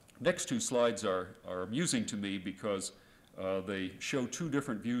 next two slides are amusing to me because they show two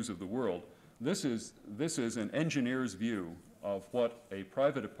different views of the world. This is an engineer's view of what a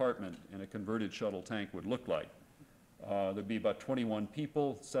private apartment in a converted shuttle tank would look like. There'd be about 21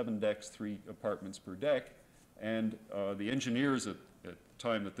 people, 7 decks, 3 apartments per deck. And the engineers at the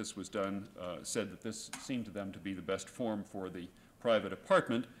time that this was done said that this seemed to them to be the best form for the private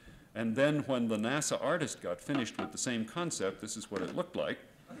apartment. And then when the NASA artist got finished with the same concept, this is what it looked like.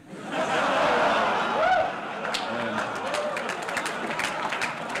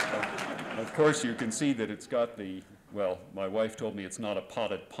 And of course, you can see that it's got the, well, my wife told me it's not a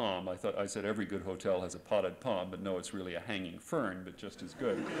potted palm. I said every good hotel has a potted palm, but no, it's really a hanging fern, but just as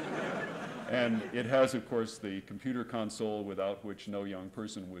good. And it has, of course, the computer console without which no young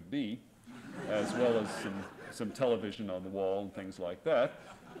person would be, as well as some television on the wall and things like that.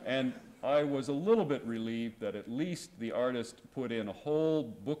 And I was a little bit relieved that at least the artist put in a whole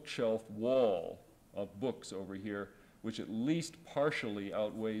bookshelf wall of books over here, which at least partially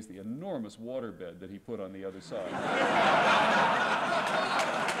outweighs the enormous waterbed that he put on the other side.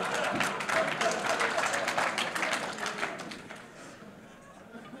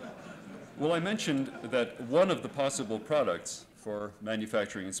 Well, I mentioned that one of the possible products for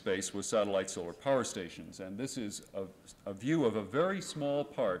manufacturing in space was satellite solar power stations, and this is a view of a very small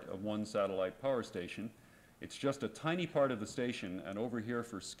part of one satellite power station. It's just a tiny part of the station, and over here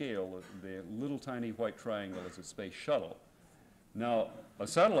for scale, the little tiny white triangle is a space shuttle. Now, a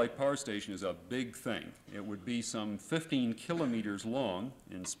satellite power station is a big thing. It would be some 15 kilometers long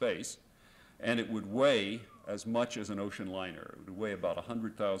in space, and it would weigh as much as an ocean liner. It would weigh about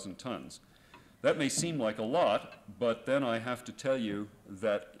 100,000 tons. That may seem like a lot, but then I have to tell you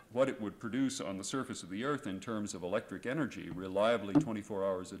that what it would produce on the surface of the Earth in terms of electric energy, reliably 24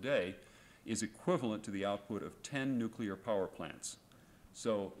 hours a day, is equivalent to the output of 10 nuclear power plants.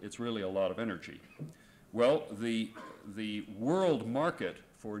 So it's really a lot of energy. Well, the world market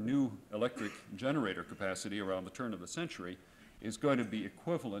for new electric generator capacity around the turn of the century is going to be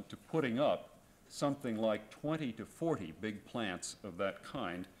equivalent to putting up something like 20 to 40 big plants of that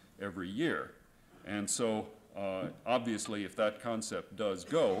kind every year. And so obviously if that concept does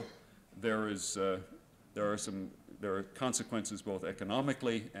go, there are consequences both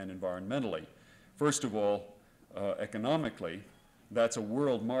economically and environmentally. First of all, economically, that's a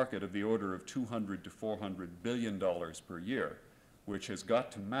world market of the order of $200 to $400 billion per year, which has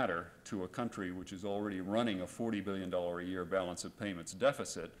got to matter to a country which is already running a $40 billion a year balance of payments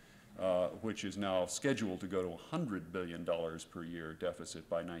deficit, which is now scheduled to go to $100 billion per year deficit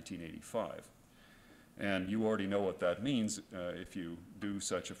by 1985. And you already know what that means if you do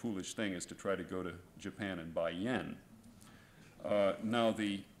such a foolish thing as to try to go to Japan and buy yen. Now,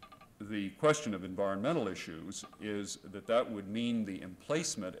 the question of environmental issues is that would mean the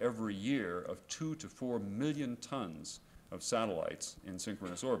emplacement every year of 2 to 4 million tons of satellites in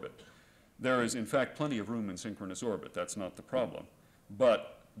synchronous orbit. There is, in fact, plenty of room in synchronous orbit. That's not the problem.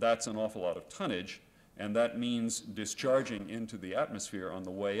 But that's an awful lot of tonnage, and that means discharging into the atmosphere on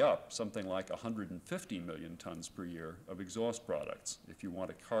the way up something like 150 million tons per year of exhaust products if you want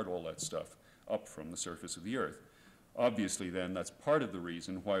to cart all that stuff up from the surface of the Earth. Obviously, then, that's part of the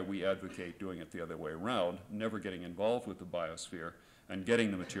reason why we advocate doing it the other way around, never getting involved with the biosphere and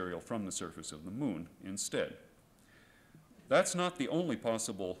getting the material from the surface of the moon instead. That's not the only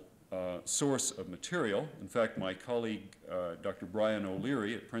possible source of material. In fact, my colleague, Dr. Brian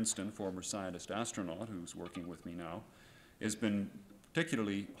O'Leary at Princeton, former scientist astronaut who's working with me now, has been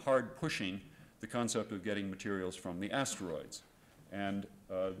particularly hard pushing the concept of getting materials from the asteroids. And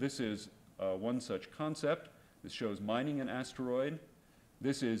this is one such concept. This shows mining an asteroid.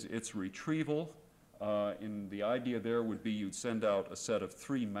 This is its retrieval. The idea there would be you'd send out a set of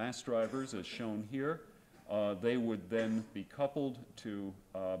 3 mass drivers as shown here. They would then be coupled to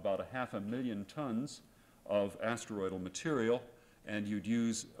about 500,000 tons of asteroidal material, and you'd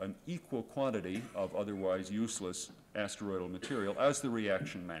use an equal quantity of otherwise useless asteroidal material as the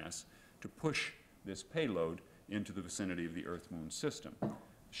reaction mass to push this payload into the vicinity of the Earth-Moon system.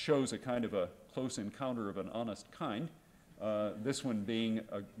 Shows a kind of a close encounter of an honest kind, this one being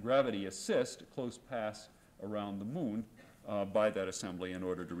a gravity assist, a close pass around the moon by that assembly in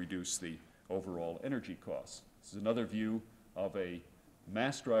order to reduce the overall energy costs. This is another view of a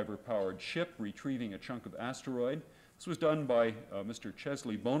mass driver powered ship retrieving a chunk of asteroid. This was done by Mr.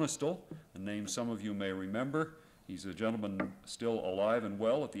 Chesley Bonestell, a name some of you may remember. He's a gentleman still alive and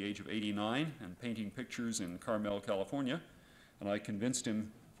well at the age of 89 and painting pictures in Carmel, California. And I convinced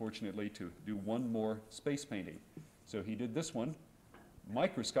him, fortunately, to do one more space painting. So he did this one,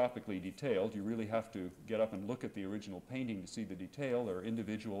 microscopically detailed. You really have to get up and look at the original painting to see the detail. There are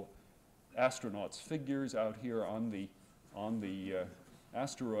individual astronauts' figures out here on the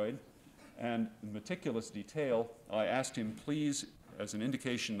asteroid, and in meticulous detail. I asked him, please, as an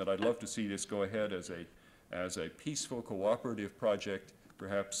indication that I'd love to see this go ahead as a peaceful, cooperative project,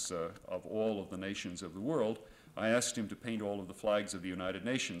 perhaps of all of the nations of the world, I asked him to paint all of the flags of the United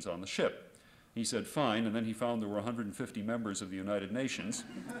Nations on the ship. He said, fine, and then he found there were 150 members of the United Nations.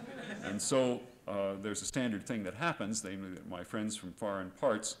 And so there's a standard thing that happens. My friends from foreign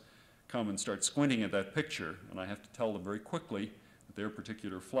parts come and start squinting at that picture, and I have to tell them very quickly that their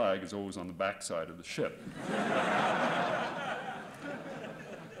particular flag is always on the back side of the ship.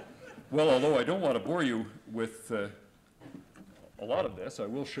 Well, although I don't want to bore you with a lot of this, I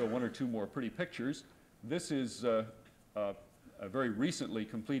will show 1 or 2 more pretty pictures. This is a very recently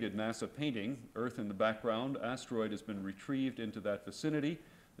completed NASA painting, Earth in the background. Asteroid has been retrieved into that vicinity.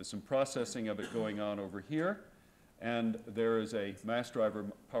 There's some processing of it going on over here. And there is a mass driver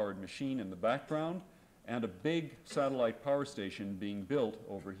powered machine in the background and a big satellite power station being built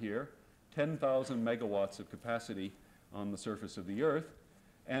over here, 10,000 megawatts of capacity on the surface of the Earth.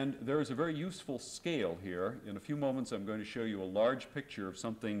 And there is a very useful scale here. In a few moments I'm going to show you a large picture of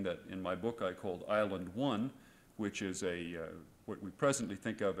something that in my book I called Island 1, which is what we presently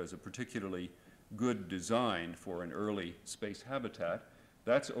think of as a particularly good design for an early space habitat.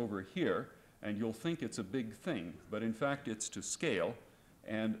 That's over here. And you'll think it's a big thing, but in fact it's to scale,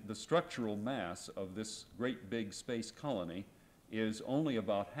 and the structural mass of this great big space colony is only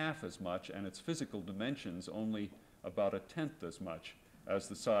about half as much, and its physical dimensions only about 1/10 as much as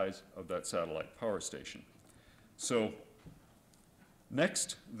the size of that satellite power station. So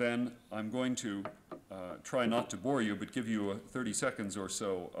next, then, I'm going to try not to bore you, but give you 30 seconds or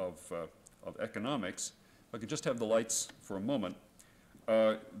so of economics. If I could just have the lights for a moment.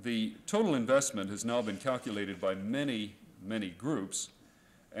 The total investment has now been calculated by many, many groups,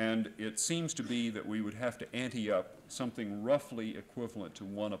 and it seems to be that we would have to ante up something roughly equivalent to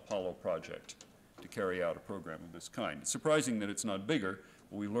 1 Apollo project to carry out a program of this kind. It's surprising that it's not bigger,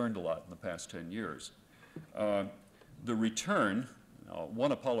 but we learned a lot in the past 10 years. The return,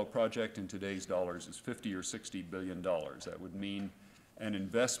 1 Apollo project in today's dollars is $50 or $60 billion. That would mean an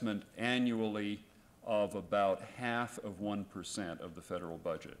investment annually of about 0.5% of the federal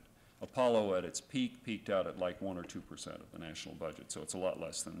budget. Apollo at its peak peaked out at like 1 or 2% of the national budget, so it's a lot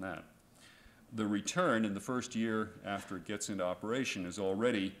less than that. The return in the first year after it gets into operation is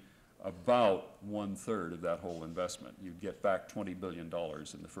already about 1/3 of that whole investment. You'd get back $20 billion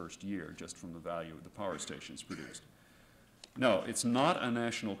in the first year just from the value of the power stations produced. No, it's not a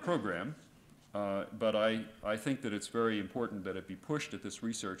national program, but I think that it's very important that it be pushed at this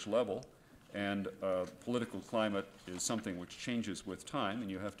research level. And political climate is something which changes with time, and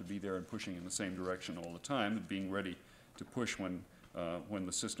you have to be there and pushing in the same direction all the time, and being ready to push when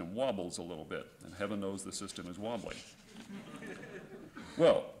the system wobbles a little bit. And heaven knows the system is wobbling.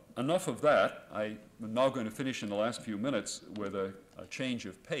 Well, enough of that. I am now going to finish in the last few minutes with a a change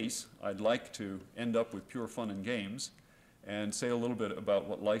of pace, I'd like to end up with pure fun and games and say a little bit about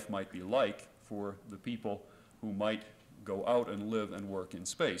what life might be like for the people who might go out and live and work in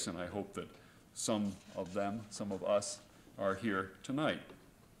space. And I hope that some of them, some of us, are here tonight.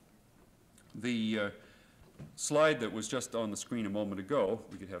 The slide that was just on the screen a moment ago,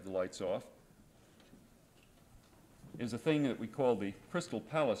 we could have the lights off, is a thing that we call the Crystal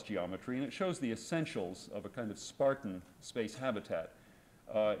Palace geometry, and it shows the essentials of a kind of Spartan space habitat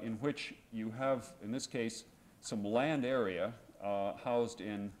in which you have, in this case, some land area housed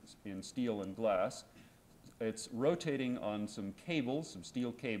in steel and glass. It's rotating on some cables, some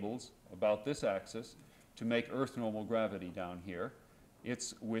steel cables, about this axis to make Earth normal gravity down here.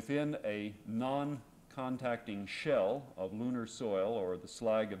 It's within a non-contacting shell of lunar soil, or the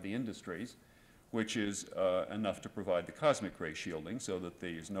slag of the industries, which is enough to provide the cosmic ray shielding so that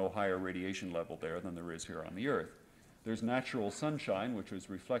there's no higher radiation level there than there is here on the Earth. There's natural sunshine, which is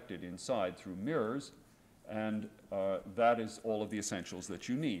reflected inside through mirrors, and that is all of the essentials that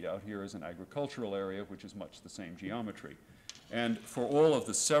you need. Out here is an agricultural area, which is much the same geometry. And for all of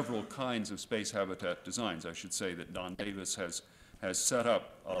the several kinds of space habitat designs, I should say that Don Davis has set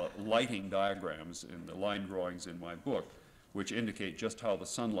up lighting diagrams in the line drawings in my book, which indicate just how the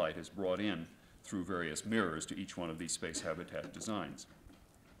sunlight is brought in through various mirrors to each one of these space habitat designs.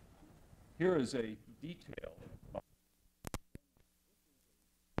 Here is a detail of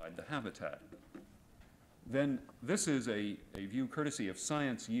the habitat. Then this is a view courtesy of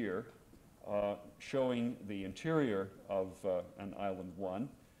Science Year showing the interior of an Island 1.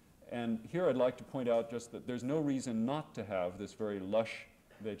 And here I'd like to point out just that there's no reason not to have this very lush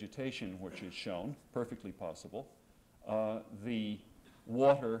vegetation which is shown, perfectly possible. The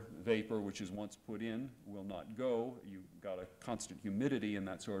water vapor which is once put in will not go. You've got a constant humidity in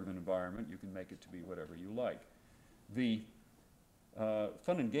that sort of an environment. You can make it to be whatever you like. The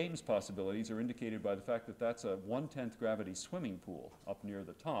fun and games possibilities are indicated by the fact that that's a 1/10 gravity swimming pool up near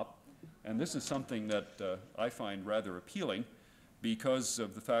the top. And this is something that I find rather appealing because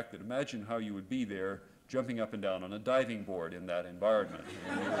of the fact that imagine how you would be there jumping up and down on a diving board in that environment.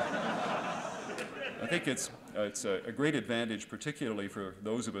 I think it's a great advantage, particularly for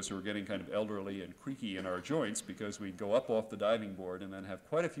those of us who are getting kind of elderly and creaky in our joints, because we go up off the diving board and then have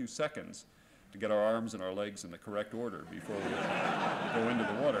quite a few seconds to get our arms and our legs in the correct order before we go into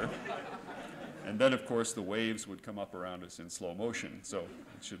the water. And then, of course, the waves would come up around us in slow motion, so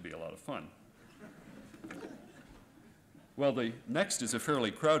it should be a lot of fun. Well, the next is a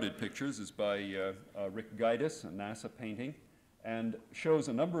fairly crowded picture. This is by Rick Gaitis, a NASA painting, and shows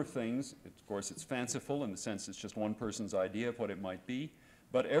a number of things. Of course, it's fanciful in the sense it's just one person's idea of what it might be,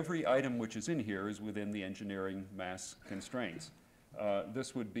 but every item which is in here is within the engineering mass constraints.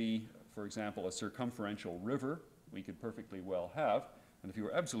 This would be, for example, a circumferential river we could perfectly well have, and if you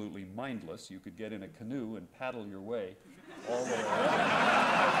were absolutely mindless, you could get in a canoe and paddle your way all the way around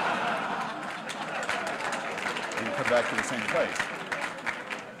and come back to the same place.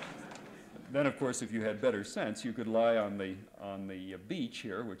 Then, of course, if you had better sense, you could lie on the beach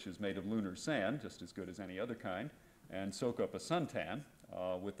here, which is made of lunar sand, just as good as any other kind, and soak up a suntan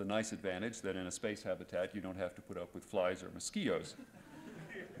with the nice advantage that in a space habitat you don't have to put up with flies or mosquitoes.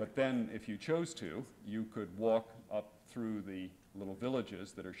 But then, if you chose to, you could walk up through the little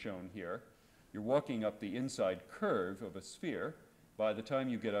villages that are shown here. You're walking up the inside curve of a sphere. By the time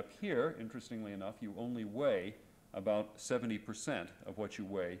you get up here, interestingly enough, you only weigh about 70% of what you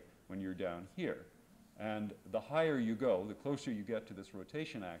weigh when you're down here. And the higher you go, the closer you get to this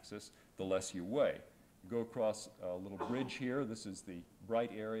rotation axis, the less you weigh. You go across a little bridge here. This is the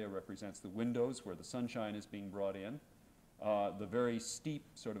bright area, represents the windows where the sunshine is being brought in. The very steep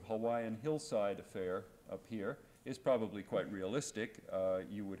sort of Hawaiian hillside affair up here is probably quite realistic.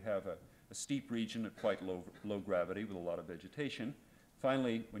 You would have a steep region at quite low gravity with a lot of vegetation.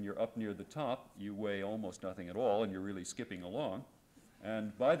 Finally, when you're up near the top, you weigh almost nothing at all, and you're really skipping along.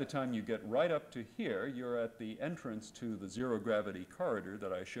 And by the time you get right up to here, you're at the entrance to the zero gravity corridor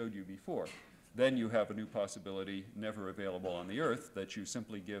that I showed you before. Then you have a new possibility never available on the Earth, that you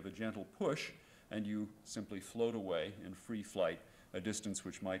simply give a gentle push and you simply float away in free flight, a distance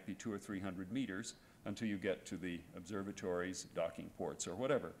which might be 200 or 300 meters until you get to the observatories, docking ports, or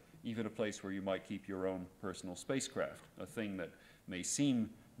whatever, even a place where you might keep your own personal spacecraft, a thing that may seem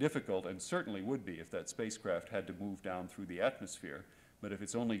difficult and certainly would be if that spacecraft had to move down through the atmosphere. But if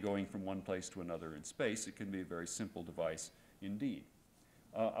it's only going from one place to another in space, it can be a very simple device indeed.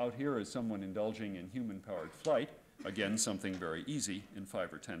 Out here is someone indulging in human-powered flight, again, something very easy in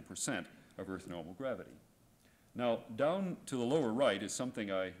 5 or 10% of Earth normal gravity. Now, down to the lower right is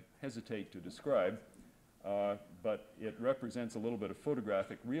something I hesitate to describe. but it represents a little bit of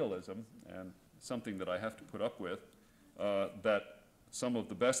photographic realism, and something that I have to put up with, that some of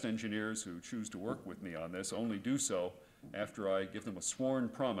the best engineers who choose to work with me on this only do so after I give them a sworn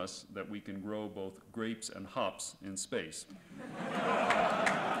promise that we can grow both grapes and hops in space.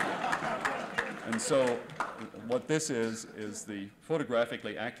 And so what this is the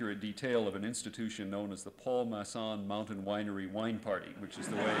photographically accurate detail of an institution known as the Paul Masson Mountain Winery Wine Party, which is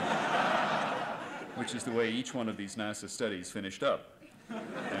the way each one of these NASA studies finished up.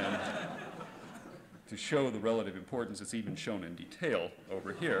 And to show the relative importance, it's even shown in detail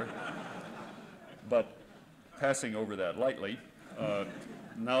over here. But passing over that lightly,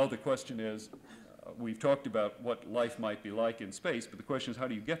 now the question is, we've talked about what life might be like in space, but the question is, how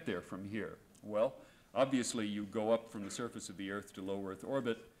do you get there from here? Well, obviously you go up from the surface of the Earth to low Earth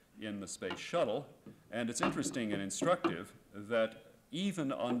orbit in the space shuttle, and it's interesting and instructive that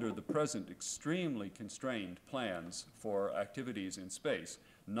even under the present extremely constrained plans for activities in space,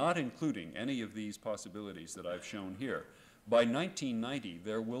 not including any of these possibilities that I've shown here, by 1990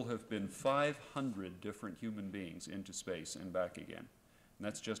 there will have been 500 different human beings into space and back again. And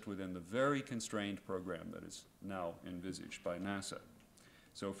that's just within the very constrained program that is now envisaged by NASA.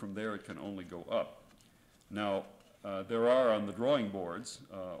 So from there it can only go up. Now, there are on the drawing boards,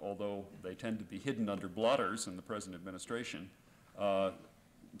 although they tend to be hidden under blotters in the present administration,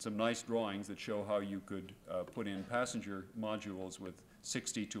 some nice drawings that show how you could put in passenger modules with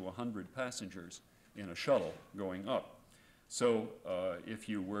 60 to 100 passengers in a shuttle going up. So if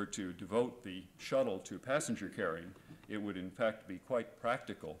you were to devote the shuttle to passenger carrying, it would in fact be quite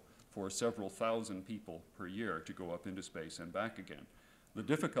practical for several thousand people per year to go up into space and back again. The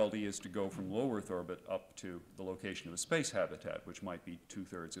difficulty is to go from low Earth orbit up to the location of a space habitat, which might be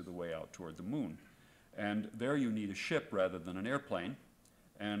 2/3 of the way out toward the moon. And there you need a ship rather than an airplane,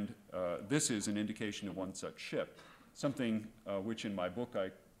 and this is an indication of one such ship, something which in my book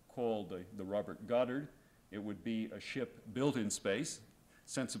I called the Robert Goddard. It would be a ship built in space.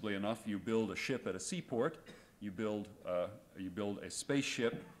 Sensibly enough, you build a ship at a seaport, you build a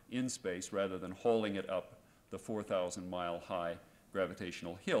spaceship in space rather than hauling it up the 4,000-mile high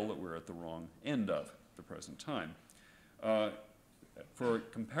gravitational hill that we're at the wrong end of at the present time. For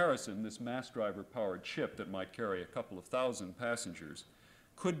comparison, this mass driver powered ship that might carry a couple of thousand passengers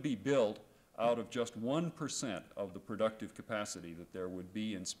could be built out of just 1% of the productive capacity that there would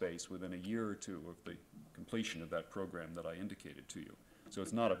be in space within a year or two of the completion of that program that I indicated to you. So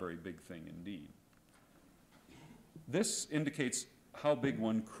it's not a very big thing indeed. This indicates how big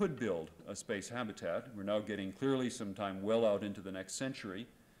one could build a space habitat. We're now getting clearly sometime well out into the next century.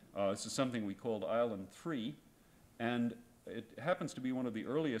 This is something we called Island 3, and it happens to be one of the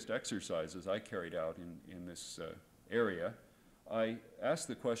earliest exercises I carried out in this area. I asked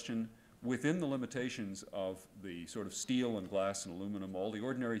the question, within the limitations of the sort of steel and glass and aluminum, all the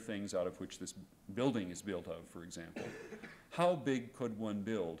ordinary things out of which this building is built of, for example, how big could one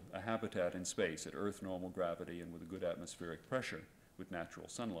build a habitat in space at Earth normal gravity and with a good atmospheric pressure with natural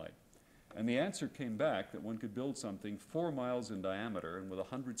sunlight? And the answer came back that one could build something 4 miles in diameter and with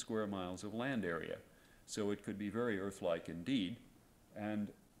 100 square miles of land area. So it could be very Earth-like indeed.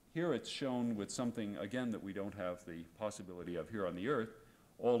 And here it's shown with something, again, that we don't have the possibility of here on the Earth.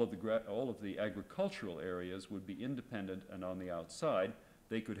 All of the agricultural areas would be independent and on the outside.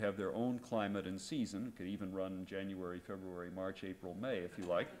 They could have their own climate and season. It could even run January, February, March, April, May, if you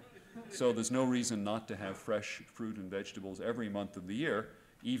like. So there's no reason not to have fresh fruit and vegetables every month of the year,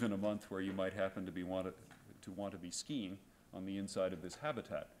 even a month where you might happen to want to be skiing on the inside of this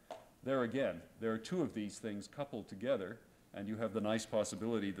habitat. There again, there are two of these things coupled together, and you have the nice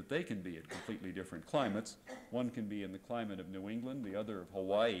possibility that they can be at completely different climates. One can be in the climate of New England, the other of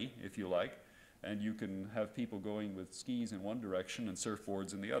Hawaii, if you like, and you can have people going with skis in one direction and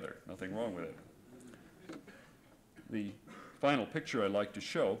surfboards in the other. Nothing wrong with it. The final picture I'd like to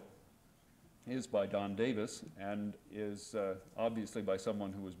show is by Don Davis and is obviously by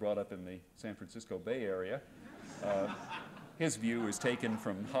someone who was brought up in the San Francisco Bay Area. His view is taken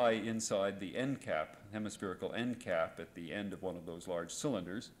from high inside the end cap, hemispherical end cap at the end of one of those large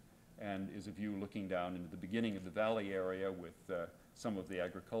cylinders, and is a view looking down into the beginning of the valley area with some of the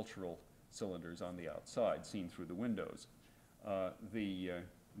agricultural cylinders on the outside seen through the windows.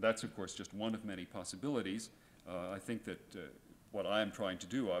 That's of course just one of many possibilities. I think that what I am trying to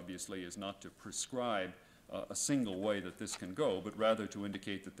do obviously is not to prescribe a single way that this can go, but rather to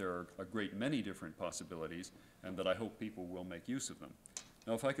indicate that there are a great many different possibilities and that I hope people will make use of them.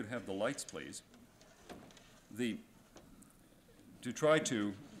 Now, if I could have the lights, please. To try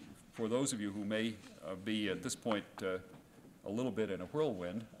to, for those of you who may be at this point a little bit in a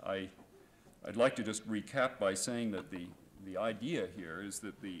whirlwind, I I'd like to just recap by saying that the idea here is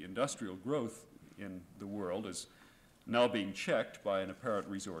that the industrial growth in the world is now being checked by an apparent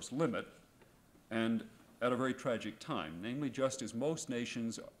resource limit, and at a very tragic time, namely just as most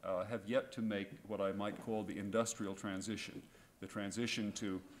nations have yet to make what I might call the industrial transition, the transition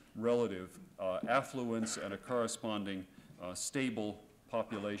to relative affluence and a corresponding stable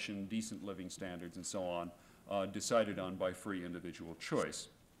population, decent living standards, and so on, decided on by free individual choice.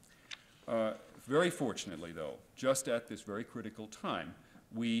 Very fortunately, though, just at this very critical time,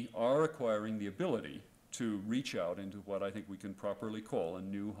 we are acquiring the ability to reach out into what I think we can properly call a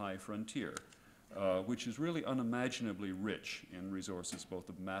new high frontier, which is really unimaginably rich in resources both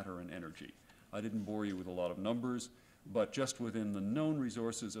of matter and energy. I didn't bore you with a lot of numbers, but just within the known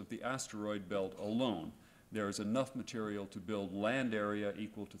resources of the asteroid belt alone, there is enough material to build land area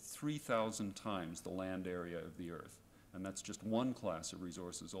equal to 3,000 times the land area of the Earth. And that's just one class of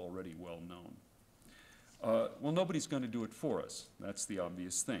resources already well known. Well, nobody's going to do it for us. That's the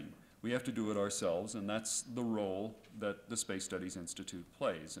obvious thing. We have to do it ourselves, and that's the role that the Space Studies Institute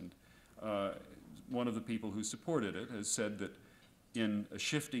plays. And one of the people who supported it has said that in a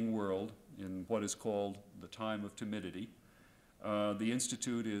shifting world, in what is called the time of timidity, the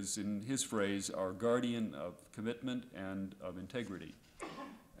Institute is, in his phrase, our guardian of commitment and of integrity.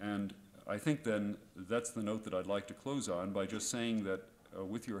 And I think then that's the note that I'd like to close on by just saying that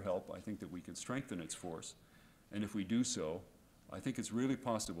with your help, I think that we can strengthen its force. And if we do so, I think it's really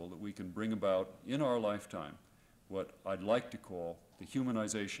possible that we can bring about in our lifetime what I'd like to call the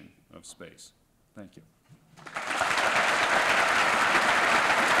humanization of space. Thank you.